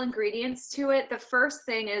a couple ingredients to it. The first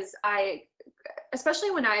thing is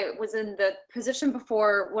especially when I was in the position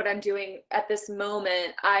before what I'm doing at this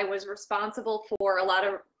moment, I was responsible for a lot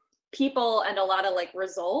of people and a lot of like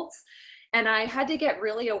results. And I had to get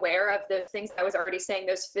really aware of the things I was already saying,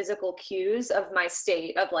 those physical cues of my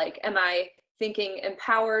state of like, am I thinking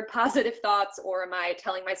empowered, positive thoughts, or am I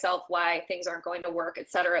telling myself why things aren't going to work, et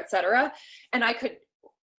cetera, et cetera. And I could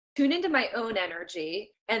tune into my own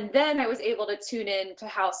energy. And then I was able to tune in to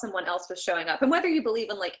how someone else was showing up. And whether you believe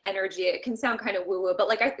in like energy, it can sound kind of woo-woo, but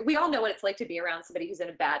like we all know what it's like to be around somebody who's in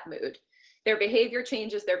a bad mood. Their behavior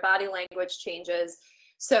changes, their body language changes.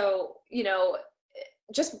 So,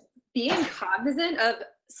 just being cognizant of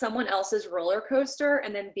someone else's roller coaster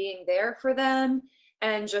and then being there for them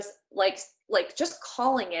and just like just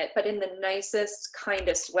calling it, but in the nicest,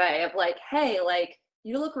 kindest way of like, hey, like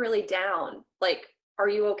you look really down. Like, are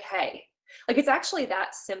you okay? Like, it's actually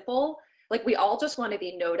that simple. Like, we all just want to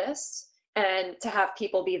be noticed and to have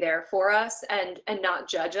people be there for us and not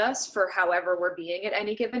judge us for however we're being at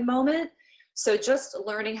any given moment. So just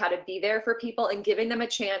learning how to be there for people and giving them a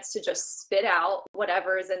chance to just spit out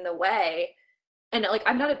whatever is in the way. And like,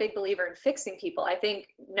 I'm not a big believer in fixing people. I think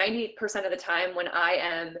 90% of the time when I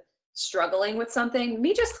am struggling with something,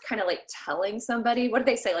 me just kind of like telling somebody, what do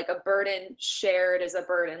they say? Like a burden shared is a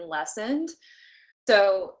burden lessened.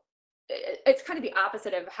 So it's kind of the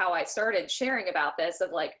opposite of how I started sharing about this,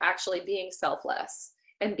 of like actually being selfless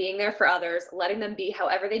and being there for others, letting them be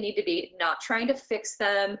however they need to be, not trying to fix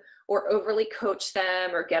them or overly coach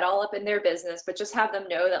them or get all up in their business, but just have them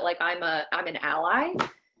know that like I'm an ally.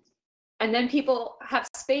 And then people have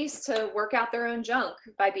space to work out their own junk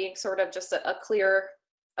by being sort of just a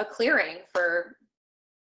clearing for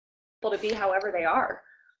people to be however they are.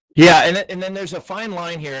 Yeah, and then there's a fine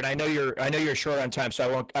line here, and I know you're short on time, so I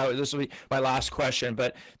won't. This will be my last question,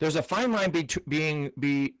 but there's a fine line between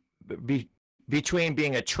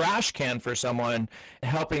being a trash can for someone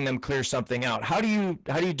and helping them clear something out. How do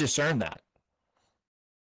you discern that?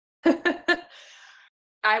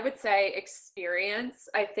 I would say experience.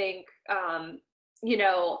 I think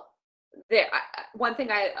one thing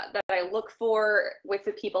that I look for with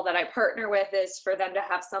the people that I partner with is for them to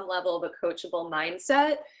have some level of a coachable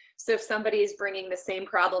mindset. So if somebody is bringing the same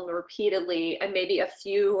problem repeatedly and maybe a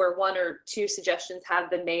few or one or two suggestions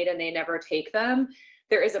have been made and they never take them,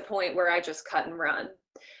 there is a point where I just cut and run.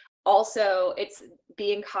 Also, it's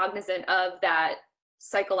being cognizant of that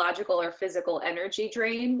psychological or physical energy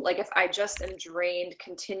drain. Like if I just am drained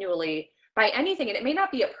continually by anything. And it may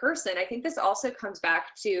not be a person. I think this also comes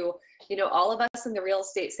back to, you know, all of us in the real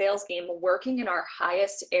estate sales game working in our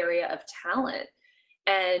highest area of talent.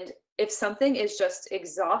 And if something is just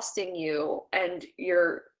exhausting you and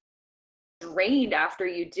you're drained after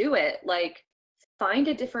you do it, like, find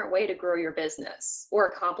a different way to grow your business or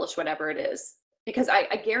accomplish whatever it is. Because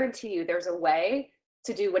I guarantee you there's a way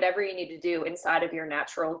to do whatever you need to do inside of your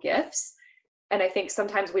natural gifts. And I think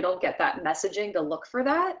sometimes we don't get that messaging to look for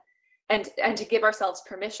that, and to give ourselves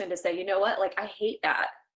permission to say, you know what, like, I hate that.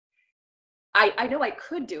 I know I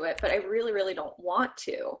could do it, but I really, really don't want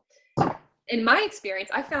to. In my experience,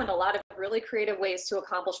 I found a lot of really creative ways to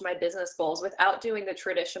accomplish my business goals without doing the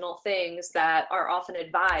traditional things that are often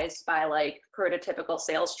advised by like prototypical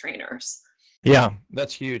sales trainers. Yeah,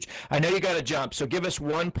 that's huge. I know you got to jump, so give us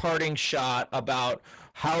one parting shot about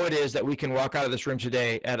how it is that we can walk out of this room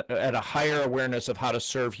today at a higher awareness of how to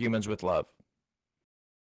serve humans with love.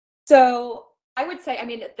 So I would say, I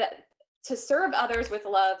mean, that to serve others with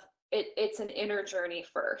love, it's an inner journey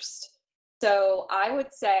first. So I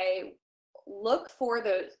would say, look for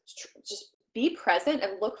just be present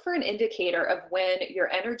and look for an indicator of when your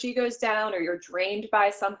energy goes down or you're drained by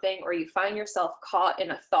something, or you find yourself caught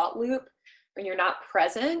in a thought loop when you're not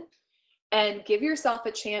present, and give yourself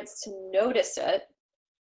a chance to notice it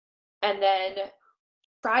and then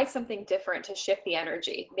try something different to shift the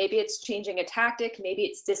energy. Maybe it's changing a tactic, maybe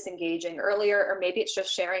it's disengaging earlier, or maybe it's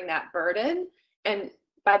just sharing that burden. And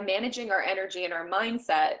by managing our energy and our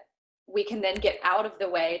mindset, we can then get out of the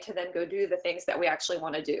way to then go do the things that we actually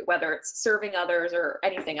want to do, whether it's serving others or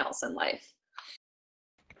anything else in life.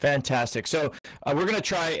 Fantastic. So we're going to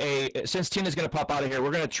try since Tina's going to pop out of here, we're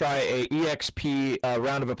going to try a EXP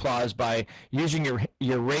round of applause by using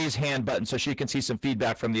your raise hand button so she can see some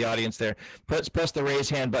feedback from the audience there. Press the raise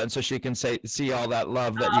hand button so she can see all that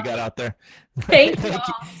love that you got out there. Thank you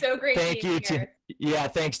all. So great Thank being you, here. Yeah,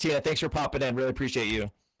 thanks, Tina. Thanks for popping in. Really appreciate you.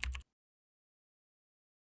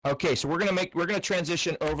 Okay, so we're gonna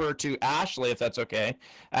transition over to Ashley, if that's okay.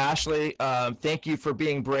 Ashley, thank you for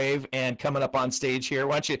being brave and coming up on stage here.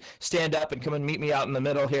 Why don't you stand up and come and meet me out in the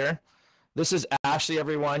middle here? This is Ashley,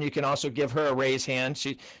 everyone. You can also give her a raise hand.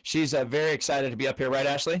 She's very excited to be up here, right,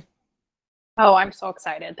 Ashley? Oh, I'm so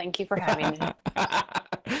excited. Thank you for having me.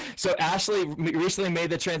 So Ashley recently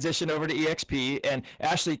made the transition over to EXP. And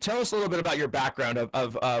Ashley, tell us a little bit about your background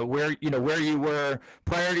of where you were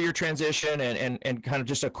prior to your transition, and kind of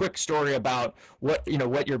just a quick story about what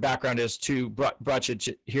your background is to brought you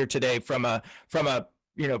here today from a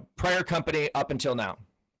prior company up until now.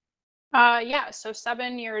 Yeah, so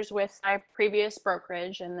 7 years with my previous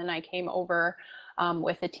brokerage, and then I came over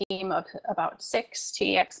with a team of about 6 to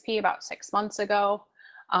EXP about 6 months ago.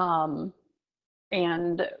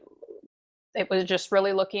 And it was just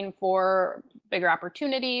really looking for bigger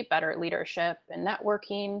opportunity, better leadership and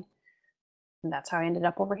networking. And that's how I ended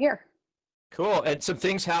up over here. Cool. And some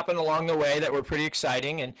things happened along the way that were pretty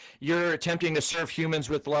exciting. And you're attempting to serve humans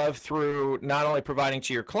with love through not only providing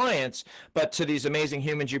to your clients, but to these amazing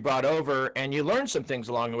humans you brought over. And you learned some things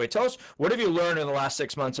along the way. Tell us, what have you learned in the last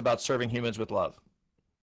 6 months about serving humans with love?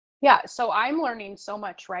 Yeah, so I'm learning so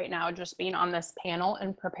much right now just being on this panel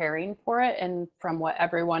and preparing for it, and from what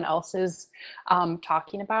everyone else is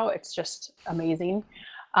talking about. It's just amazing.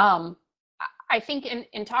 I think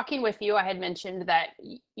in talking with you, I had mentioned that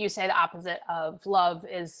you say the opposite of love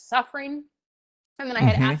is suffering. And then I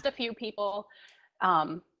had asked a few people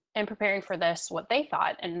in preparing for this what they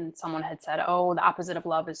thought. And someone had said, oh, the opposite of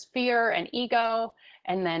love is fear and ego.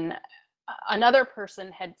 And then another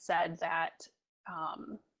person had said that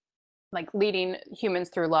like leading humans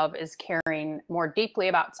through love is caring more deeply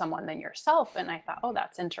about someone than yourself. And I thought, oh,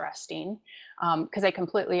 that's interesting. Because I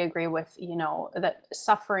completely agree with, that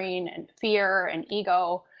suffering and fear and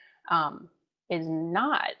ego is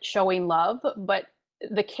not showing love, but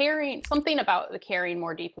the caring, something about the caring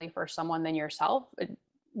more deeply for someone than yourself, it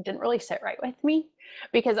didn't really sit right with me,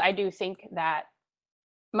 because I do think that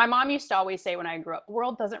my mom used to always say when I grew up, the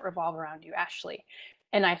world doesn't revolve around you, Ashley.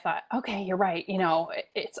 And I thought, okay, you're right.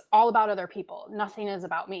 It's all about other people. Nothing is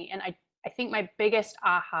about me. And I think my biggest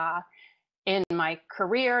aha in my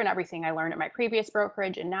career and everything I learned at my previous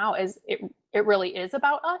brokerage and now is it really is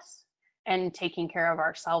about us and taking care of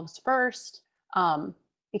ourselves first.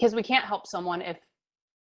 Because we can't help someone if,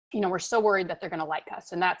 we're so worried that they're going to like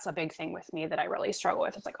us. And that's a big thing with me that I really struggle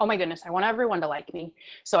with. It's like, oh my goodness, I want everyone to like me.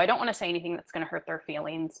 So I don't want to say anything that's going to hurt their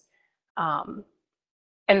feelings.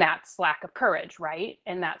 And that's lack of courage, right?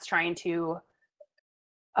 And that's trying to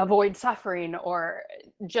avoid suffering or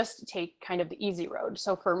just take kind of the easy road.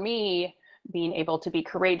 So for me, being able to be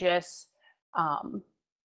courageous,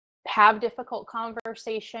 have difficult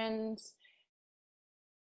conversations,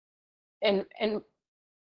 and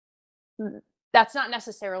that's not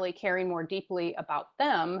necessarily caring more deeply about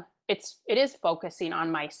them. It is focusing on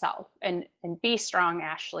myself, and be strong,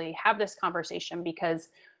 Ashley. Have this conversation, because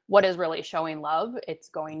what is really showing love? It's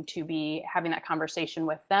going to be having that conversation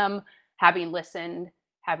with them, having listened,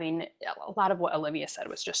 having a lot of what Olivia said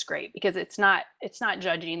was just great, because it's not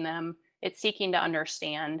judging them. It's seeking to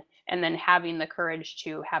understand, and then having the courage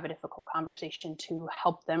to have a difficult conversation to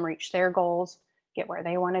help them reach their goals, get where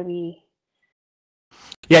they want to be.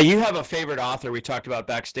 Yeah, you have a favorite author we talked about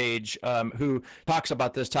backstage who talks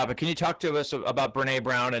about this topic. Can you talk to us about Brene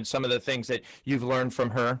Brown and some of the things that you've learned from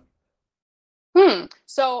her?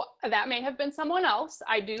 So that may have been someone else.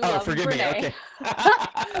 I do love forgive Brene. me.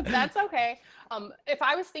 Okay. That's okay. If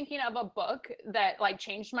I was thinking of a book that like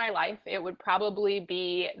changed my life, it would probably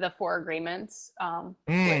be The Four Agreements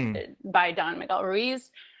by Don Miguel Ruiz,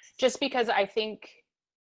 just because I think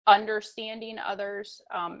understanding others,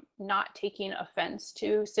 not taking offense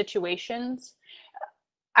to situations.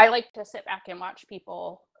 I like to sit back and watch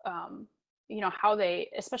people, how they,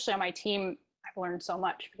 especially on my team, I've learned so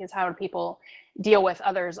much, because how do people deal with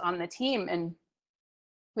others on the team? And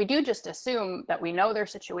we do just assume that we know their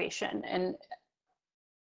situation, and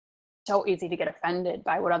so easy to get offended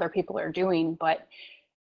by what other people are doing. But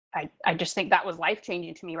I just think that was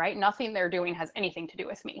life-changing to me, right? Nothing they're doing has anything to do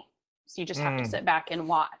with me. So you just have to sit back and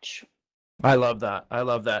watch. I love that. I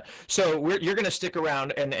love that. So you're going to stick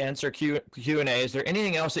around and answer Q&A. Is there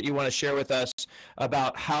anything else that you want to share with us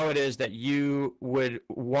about how it is that you would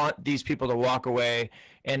want these people to walk away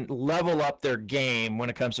and level up their game when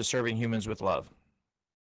it comes to serving humans with love?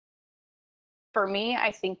 For me,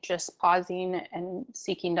 I think just pausing and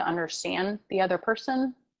seeking to understand the other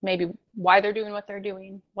person, maybe why they're doing what they're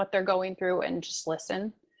doing, what they're going through, and just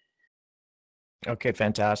listen. Okay,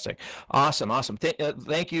 fantastic. Awesome.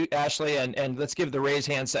 Thank you, Ashley. And let's give the raise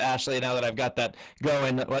hands to Ashley now that I've got that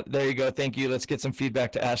going. There you go. Thank you. Let's get some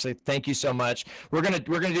feedback to Ashley. Thank you so much. We're gonna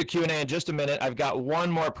do Q&A in just a minute. I've got one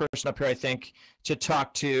more person up here, I think, to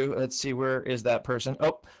talk to. Let's see, where is that person?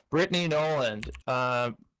 Oh, Brittany Noland.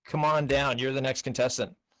 Come on down. You're the next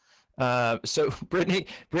contestant. So Brittany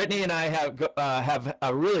and I have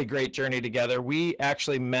a really great journey together. We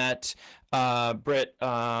actually met Britt.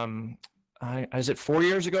 Is it 4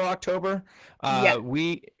 years ago, October? Yeah.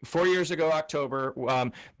 4 years ago, October,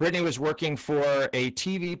 Brittany was working for a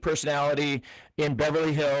TV personality in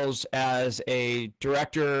Beverly Hills as a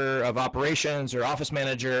director of operations or office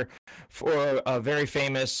manager for a very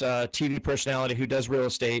famous TV personality who does real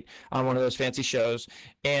estate on one of those fancy shows.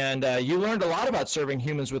 And you learned a lot about serving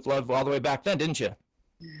humans with love all the way back then, didn't you?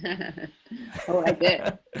 Oh, I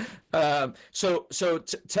did. So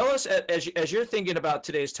tell us, as you're thinking about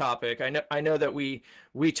today's topic, I know that we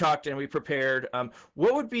talked and we prepared.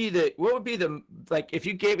 What would be the like, if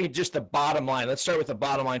you gave me just the bottom line? Let's start with the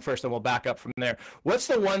bottom line first, then we'll back up from there. What's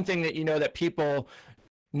the one thing that you know that people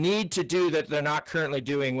need to do that they're not currently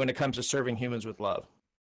doing when it comes to serving humans with love?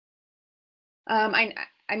 I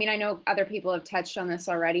mean, I know other people have touched on this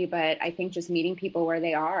already, but I think just meeting people where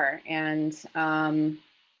they are, and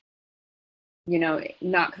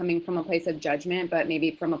not coming from a place of judgment, but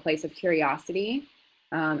maybe from a place of curiosity,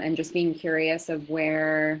 and just being curious of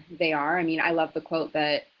where they are. I mean, I love the quote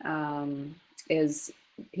that is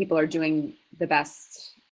people are doing the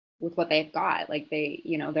best with what they've got. Like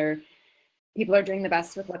people are doing the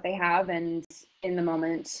best with what they have, and in the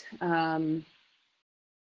moment,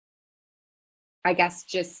 I guess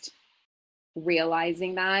just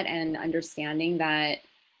realizing that and understanding that,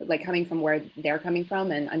 like coming from where they're coming from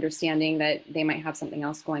and understanding that they might have something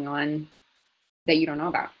else going on that you don't know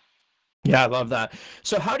about. Yeah, I love that.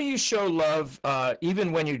 So how do you show love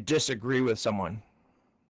even when you disagree with someone?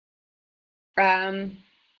 I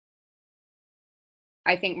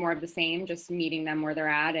think more of the same, just meeting them where they're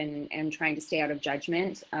at and trying to stay out of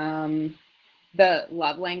judgment. The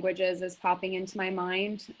love languages is popping into my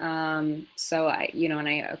mind. So I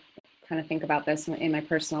kind of think about this in my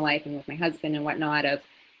personal life and with my husband and whatnot of,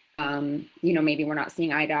 maybe we're not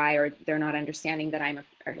seeing eye to eye, or they're not understanding that I'm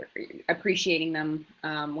appreciating them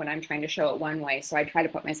when I'm trying to show it one way. So I try to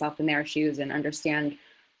put myself in their shoes and understand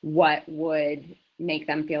what would make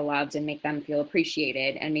them feel loved and make them feel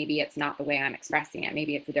appreciated. And maybe it's not the way I'm expressing it.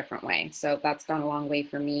 Maybe it's a different way. So that's gone a long way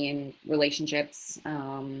for me in relationships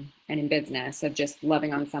and in business, of just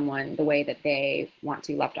loving on someone the way that they want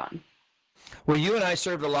to be loved on. Well, you and I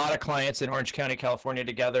served a lot of clients in Orange County, California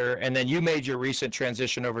together, and then you made your recent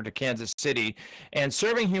transition over to Kansas City. And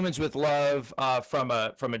serving humans with love from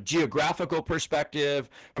a geographical perspective,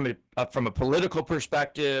 from a political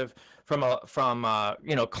perspective,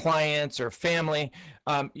 clients or family.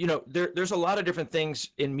 There's a lot of different things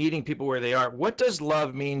in meeting people where they are. What does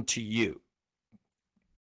love mean to you?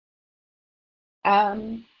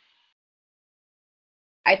 I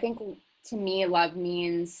think to me, love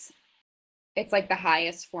means it's like the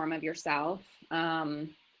highest form of yourself.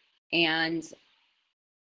 And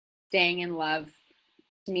staying in love,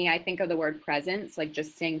 to me, I think of the word presence, like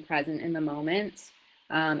just staying present in the moment.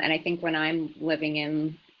 And I think when I'm living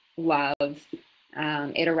in love,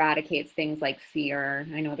 it eradicates things like fear.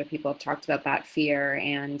 I know other people have talked about that, fear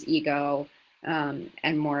and ego,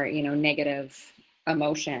 and more, negative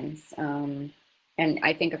emotions. And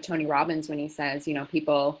I think of Tony Robbins when he says,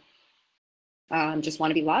 people just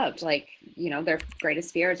want to be loved. Like, their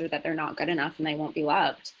greatest fears are that they're not good enough and they won't be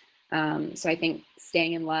loved. So I think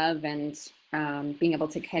staying in love and being able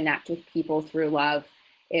to connect with people through love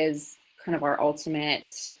is kind of our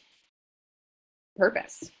ultimate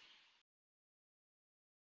purpose.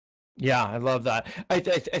 Yeah, I love that. I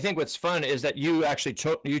think what's fun is that you actually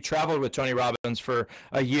you traveled with Tony Robbins for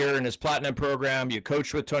a year in his platinum program. You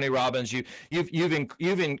coached with Tony Robbins.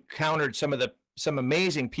 You've encountered some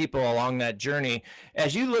amazing people along that journey.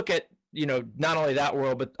 As you look at not only that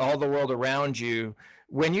world but all the world around you,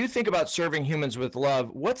 when you think about serving humans with love,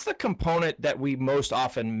 what's the component that we most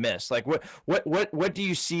often miss? Like what do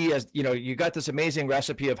you see as, you got this amazing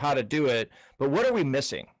recipe of how to do it, but what are we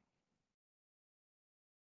missing?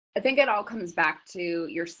 I think it all comes back to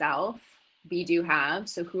yourself, be, do, have.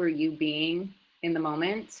 So who are you being in the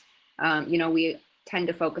moment? We tend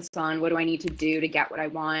to focus on what do I need to do to get what I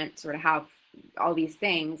want, sort of have all these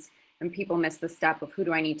things. And people miss the step of who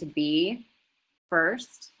do I need to be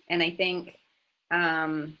first. And I think,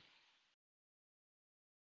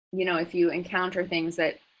 if you encounter things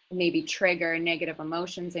that maybe trigger negative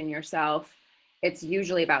emotions in yourself, it's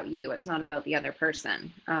usually about you. It's not about the other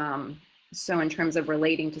person. So in terms of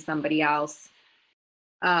relating to somebody else,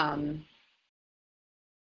 it's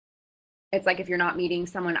like if you're not meeting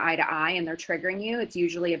someone eye to eye and they're triggering you, it's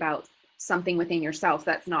usually about something within yourself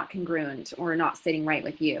that's not congruent or not sitting right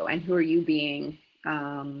with you. And who are you being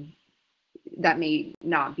that may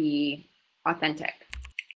not be authentic?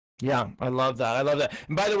 Yeah, I love that. I love that.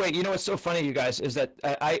 And by the way, what's so funny, you guys, is that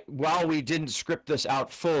while we didn't script this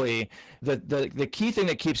out fully, the key thing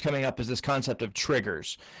that keeps coming up is this concept of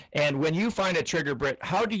triggers. And when you find a trigger, Britt,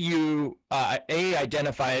 how do you A,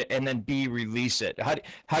 identify it, and then B, release it? How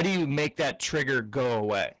do you make that trigger go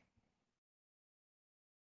away?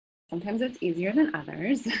 Sometimes it's easier than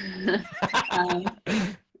others.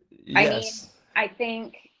 Yes. I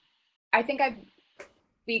think I've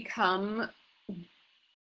become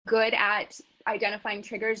good at identifying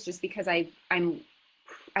triggers just because I've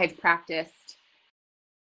practiced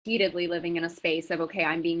repeatedly living in a space of, okay,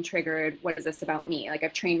 I'm being triggered. What is this about me? Like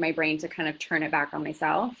I've trained my brain to kind of turn it back on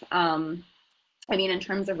myself. In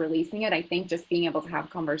terms of releasing it, I think just being able to have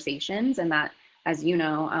conversations, and that, as you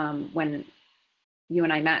know, when you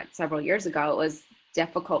and I met several years ago, it was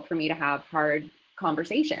difficult for me to have hard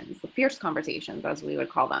conversations, fierce conversations, as we would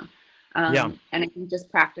call them. And I think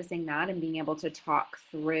just practicing that and being able to talk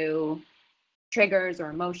through triggers or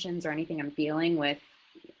emotions or anything I'm feeling with,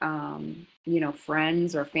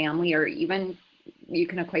 friends or family, or even you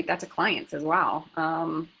can equate that to clients as well.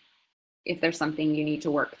 If there's something you need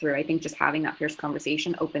to work through, I think just having that fierce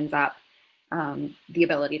conversation opens up the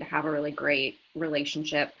ability to have a really great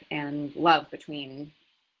relationship and love between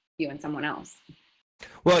you and someone else.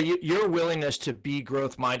 Well, your willingness to be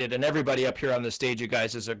growth-minded, and everybody up here on the stage, you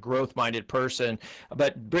guys, is a growth-minded person.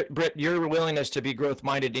 But Britt, your willingness to be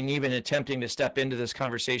growth-minded and even attempting to step into this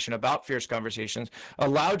conversation about fierce conversations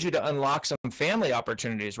allowed you to unlock some family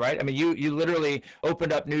opportunities, right? I mean, you literally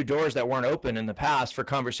opened up new doors that weren't open in the past for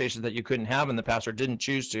conversations that you couldn't have in the past or didn't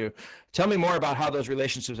choose to. Tell me more about how those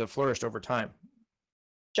relationships have flourished over time.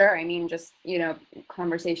 Sure. Just,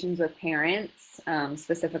 conversations with parents,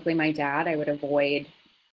 specifically my dad, I would avoid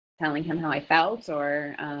telling him how I felt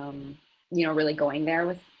or, really going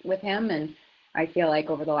there with him. And I feel like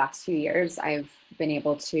over the last few years, I've been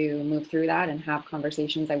able to move through that and have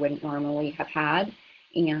conversations I wouldn't normally have had.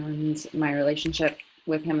 And my relationship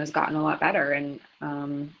with him has gotten a lot better. And,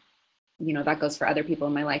 that goes for other people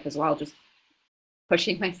in my life as well. Just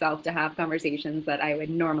pushing myself to have conversations that I would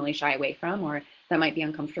normally shy away from or that might be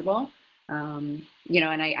uncomfortable.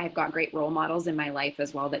 And I've got great role models in my life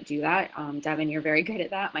as well that do that. Devin, you're very good at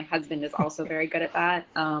that. My husband is also very good at that.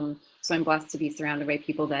 So I'm blessed to be surrounded by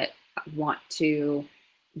people that want to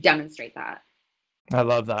demonstrate that. I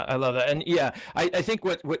love that. I love that. And yeah, I think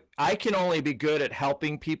what I can only be good at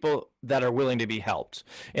helping people that are willing to be helped.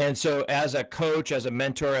 And so as a coach, as a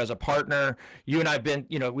mentor, as a partner, you and I've been,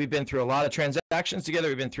 we've been through a lot of transactions together.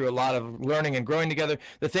 We've been through a lot of learning and growing together.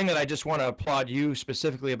 The thing that I just want to applaud you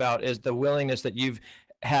specifically about is the willingness that you've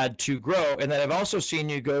had to grow. And then I've also seen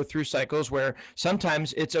you go through cycles where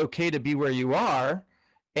sometimes it's okay to be where you are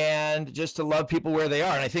and just to love people where they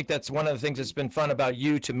are. And I think that's one of the things that's been fun about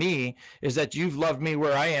you to me is that you've loved me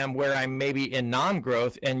where I am, where I'm maybe in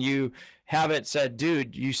non-growth, and you haven't said,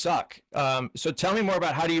 dude, you suck. So tell me more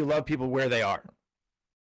about how do you love people where they are?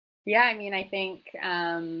 Yeah, I mean, I think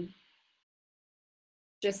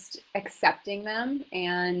just accepting them,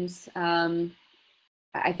 and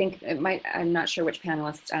I think it might, I'm not sure which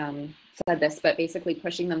panelist said this, but basically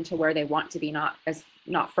pushing them to where they want to be, not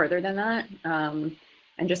further than that.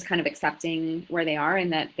 And just kind of accepting where they are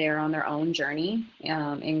and that they're on their own journey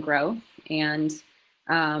in growth. And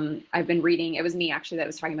I've been reading, it was me actually that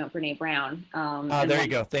was talking about Brene Brown. There you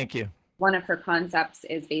go. Thank you. One of her concepts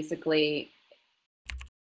is basically,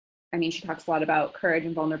 I mean, she talks a lot about courage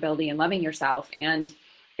and vulnerability and loving yourself. And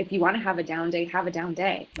if you want to have a down day, have a down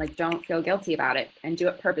day. Like, don't feel guilty about it and do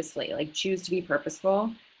it purposefully. Like, choose to be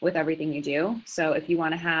purposeful with everything you do. So if you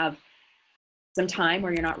want to have some time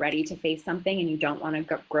where you're not ready to face something and you don't want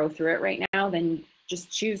to grow through it right now, then just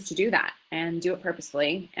choose to do that and do it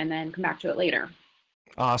purposefully and then come back to it later.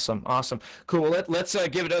 Awesome. Awesome. Cool. Let's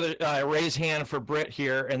give another raise hand for Britt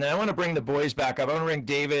here. And then I want to bring the boys back up. I want to bring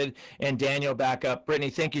David and Daniel back up. Brittany,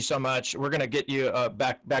 thank you so much. We're going to get you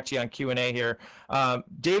back to you on Q&A here.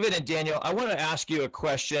 David and Daniel, I want to ask you a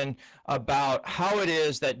question about how it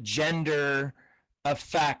is that gender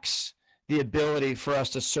affects the ability for us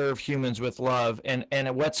to serve humans with love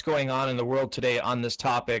and what's going on in the world today on this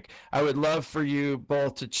topic. I would love for you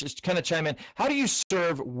both to just kind of chime in. How do you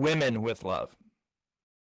serve women with love?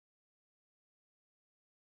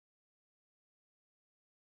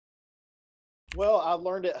 Well, I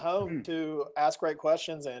learned at home to ask great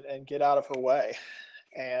questions and get out of her way.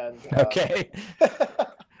 And okay.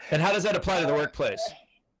 And how does that apply to the workplace?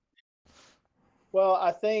 Well,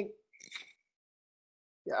 I think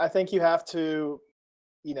you have to,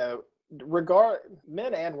 regard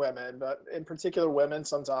men and women, but in particular women,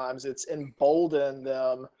 sometimes it's embolden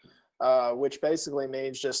them, which basically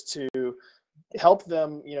means just to help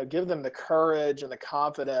them, give them the courage and the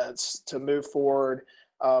confidence to move forward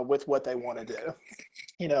with what they want to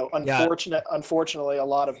do. Unfortunately, a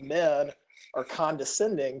lot of men are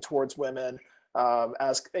condescending towards women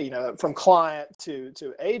as, from client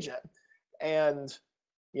to agent. And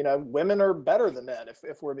women are better than men,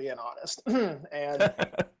 if we're being honest. And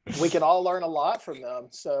we can all learn a lot from them.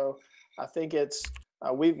 So I think it's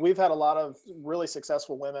we've had a lot of really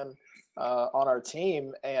successful women on our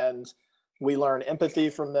team, and we learn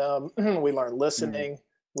empathy from them. We learn listening.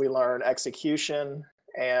 We learn execution,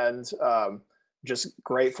 and just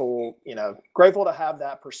grateful to have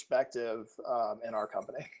that perspective in our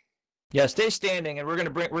company. Yeah, stay standing, and we're gonna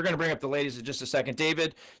bring up the ladies in just a second.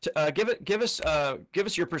 David, give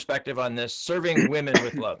us your perspective on this, serving women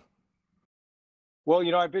with love. Well,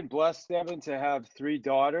 I've been blessed, Devin, to have 3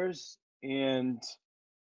 daughters, and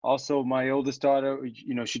also my oldest daughter,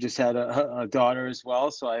 she just had a daughter as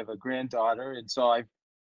well, so I have a granddaughter, and so I've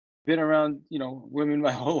been around, women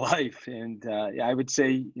my whole life, and I would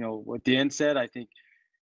say, what Dan said, I think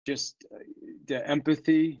just the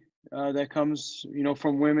empathy that comes,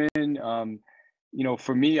 from women.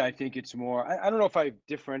 For me, I think it's more, I don't know if I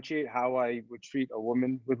differentiate how I would treat a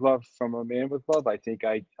woman with love from a man with love. I think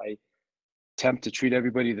I attempt to treat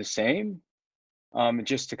everybody the same,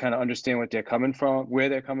 just to kind of understand what they're coming from, where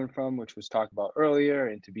they're coming from, which was talked about earlier,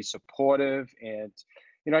 and to be supportive. And,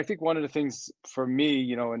 I think one of the things for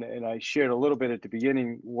me, and I shared a little bit at the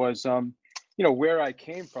beginning was, where I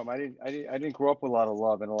came from. I didn't grow up with a lot of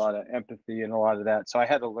love and a lot of empathy and a lot of that. So I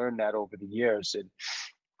had to learn that over the years. And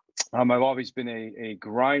I've always been a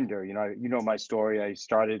grinder. My story. I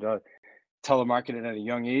started telemarketing at a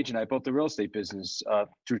young age, and I built the real estate business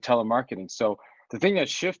through telemarketing. So the thing that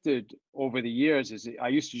shifted over the years is I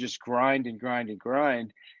used to just grind and grind and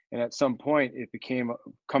grind. And at some point it became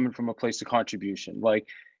coming from a place of contribution. Like,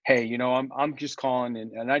 hey, I'm just calling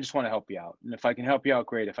and I just want to help you out. And if I can help you out,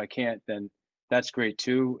 great. If I can't, then that's great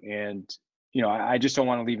too. And, I just don't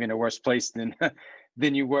want to leave you in a worse place than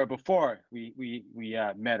you were before we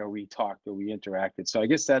met or we talked or we interacted. So I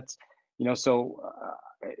guess that's,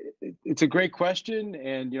 it's a great question.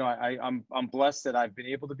 And, I'm blessed that I've been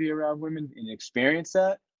able to be around women and experience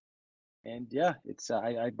that. And yeah, it's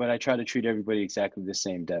but I try to treat everybody exactly the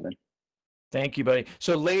same, Devin. Thank you, buddy.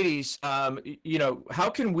 So ladies, you know, how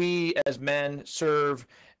can we as men serve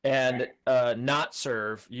and not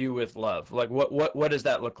serve you with love? Like what does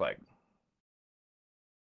that look like?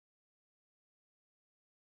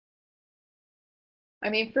 I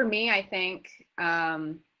mean, for me, I think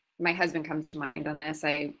my husband comes to mind on this.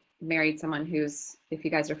 I married someone who's, if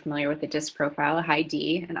you guys are familiar with the disc profile, a high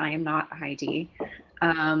D, and I am not a high D.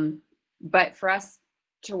 But for us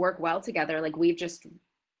to work well together, like we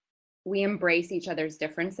embrace each other's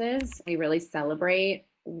differences. We really celebrate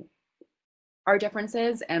our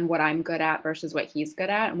differences and what I'm good at versus what he's good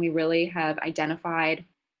at. And we really have identified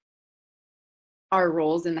our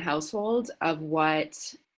roles in the household of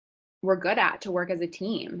what we're good at to work as a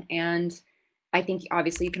team. And I think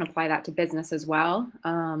obviously you can apply that to business as well,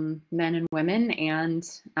 men and women, and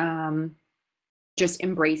just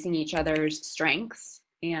embracing each other's strengths.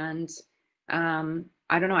 And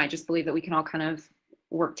I don't know, I just believe that we can all kind of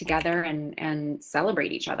work together and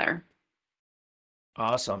celebrate each other.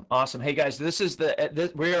 Awesome. Hey guys, this is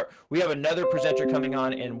we have another presenter coming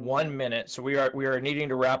on in 1 minute. So we are needing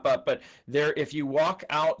to wrap up, but if you walk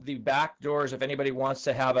out the back doors, if anybody wants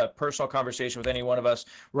to have a personal conversation with any one of us,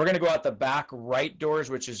 we're going to go out the back right doors,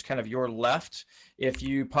 which is kind of your left. If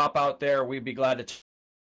you pop out there, we'd be glad to thank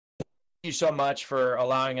you so much for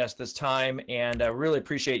allowing us this time, and I really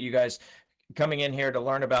appreciate you guys coming in here to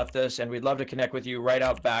learn about this, and we'd love to connect with you right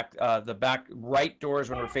out back, the back right doors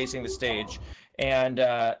when we're facing the stage, and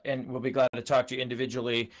we'll be glad to talk to you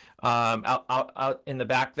individually out in the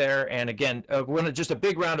back there. And again, we want just a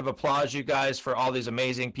big round of applause, you guys, for all these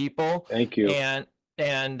amazing people. Thank you. And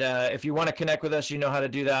if you want to connect with us, you know how to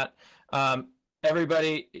do that.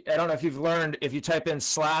 Everybody, I don't know if you've learned, if you type in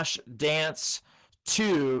 /dance2,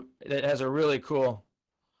 that has a really cool.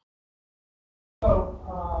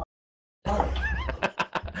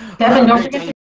 Devin, don't forget to